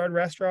 Michelin starred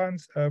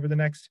restaurants over the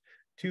next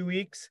 2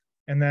 weeks.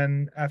 And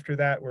then after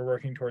that, we're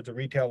working towards a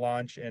retail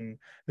launch in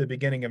the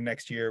beginning of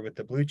next year with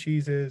the blue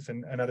cheeses,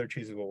 and other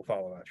cheeses will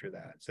follow after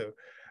that. So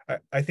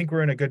I think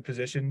we're in a good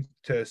position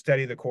to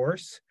steady the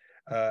course.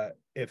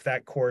 If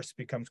that course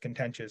becomes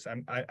contentious,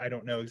 I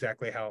don't know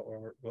exactly how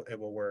it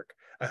will work.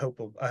 I hope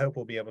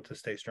we'll be able to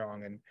stay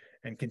strong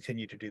and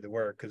continue to do the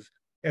work, because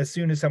as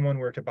soon as someone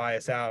were to buy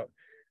us out,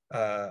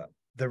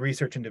 the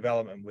research and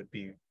development would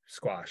be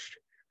squashed,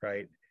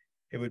 right?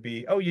 It would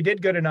be, oh, you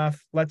did good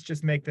enough. Let's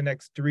just make the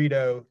next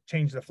Dorito,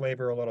 change the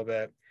flavor a little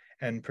bit,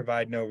 and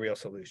provide no real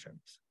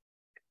solutions.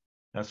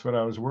 That's what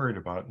I was worried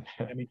about.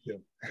 Yeah, me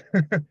too.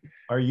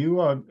 Are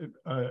you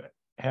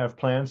have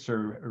plans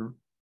to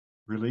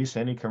release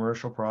any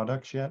commercial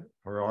products yet,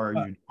 or are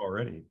you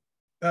already?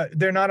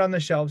 They're not on the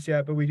shelves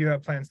yet, but we do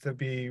have plans to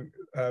be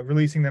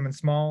releasing them in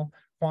small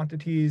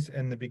quantities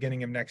in the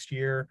beginning of next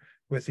year,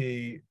 with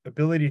the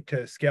ability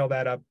to scale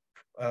that up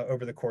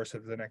over the course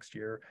of the next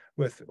year.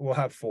 We'll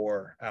have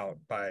 4 out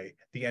by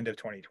the end of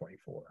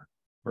 2024.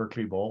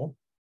 Berkeley Bowl?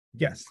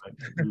 Yes.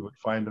 You would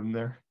find them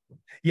there?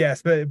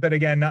 Yes, but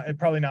again,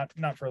 probably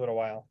not for a little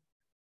while.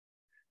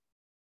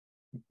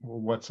 Well,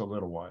 what's a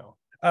little while?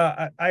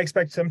 I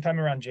expect sometime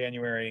around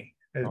January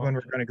is when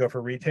we're going to go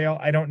for retail.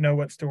 I don't know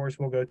what stores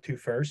we'll go to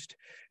first.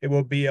 It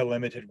will be a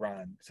limited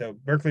run. So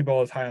Berkeley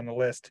Bowl is high on the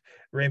list.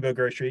 Rainbow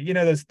Grocery,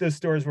 those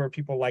stores where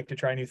people like to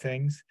try new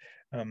things,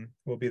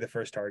 will be the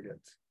first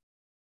targets.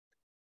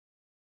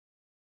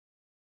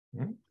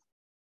 Do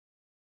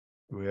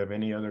we have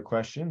any other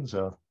questions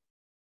at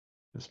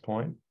this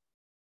point?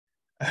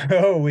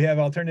 Oh, we have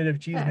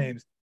alternative cheese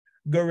names.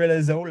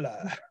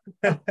 Gorillazola.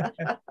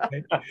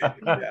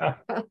 Yeah.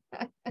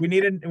 We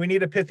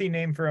need a pithy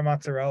name for a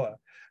mozzarella.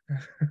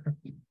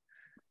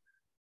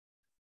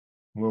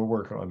 We'll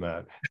work on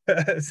that.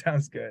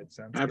 Sounds good.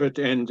 Have it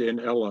end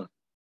in Ella.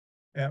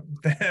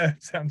 Yeah,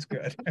 sounds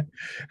good.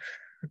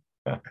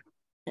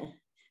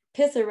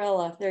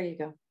 Pitharella. There you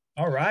go.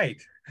 All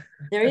right.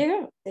 There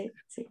you go.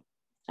 See.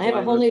 I have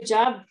a whole new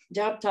job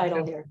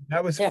title here.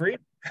 That was free.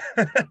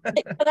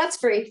 That's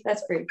free.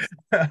 That's free.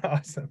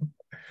 Awesome.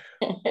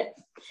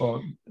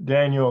 Well,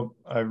 Daniel,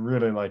 I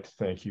really like to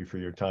thank you for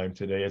your time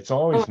today. It's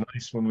always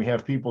nice when we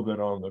have people that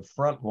are on the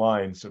front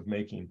lines of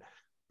making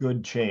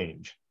good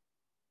change.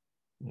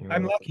 You know,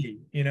 I'm lucky,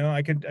 you know,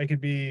 I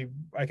could be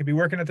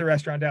working at the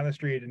restaurant down the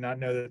street and not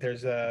know that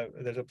there's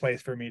a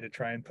place for me to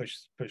try and push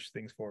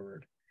things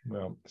forward.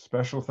 Well,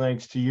 special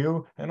thanks to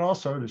you and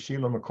also to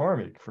Sheila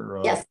McCormick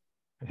for yes.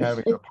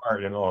 having a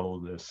part in all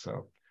of this.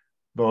 So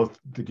both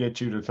to get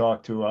you to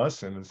talk to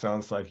us, and it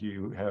sounds like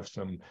you have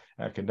some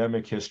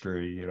academic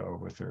history, you know,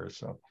 with her.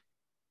 So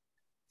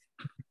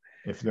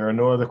if there are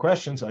no other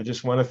questions, I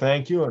just want to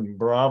thank you and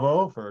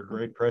bravo for a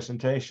great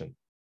presentation.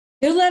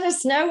 You let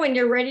us know when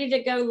you're ready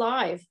to go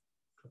live.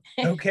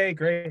 Okay,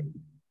 great.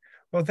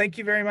 Well, thank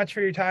you very much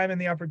for your time and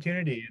the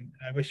opportunity, and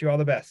I wish you all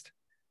the best.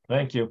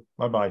 Thank you.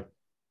 Bye-bye.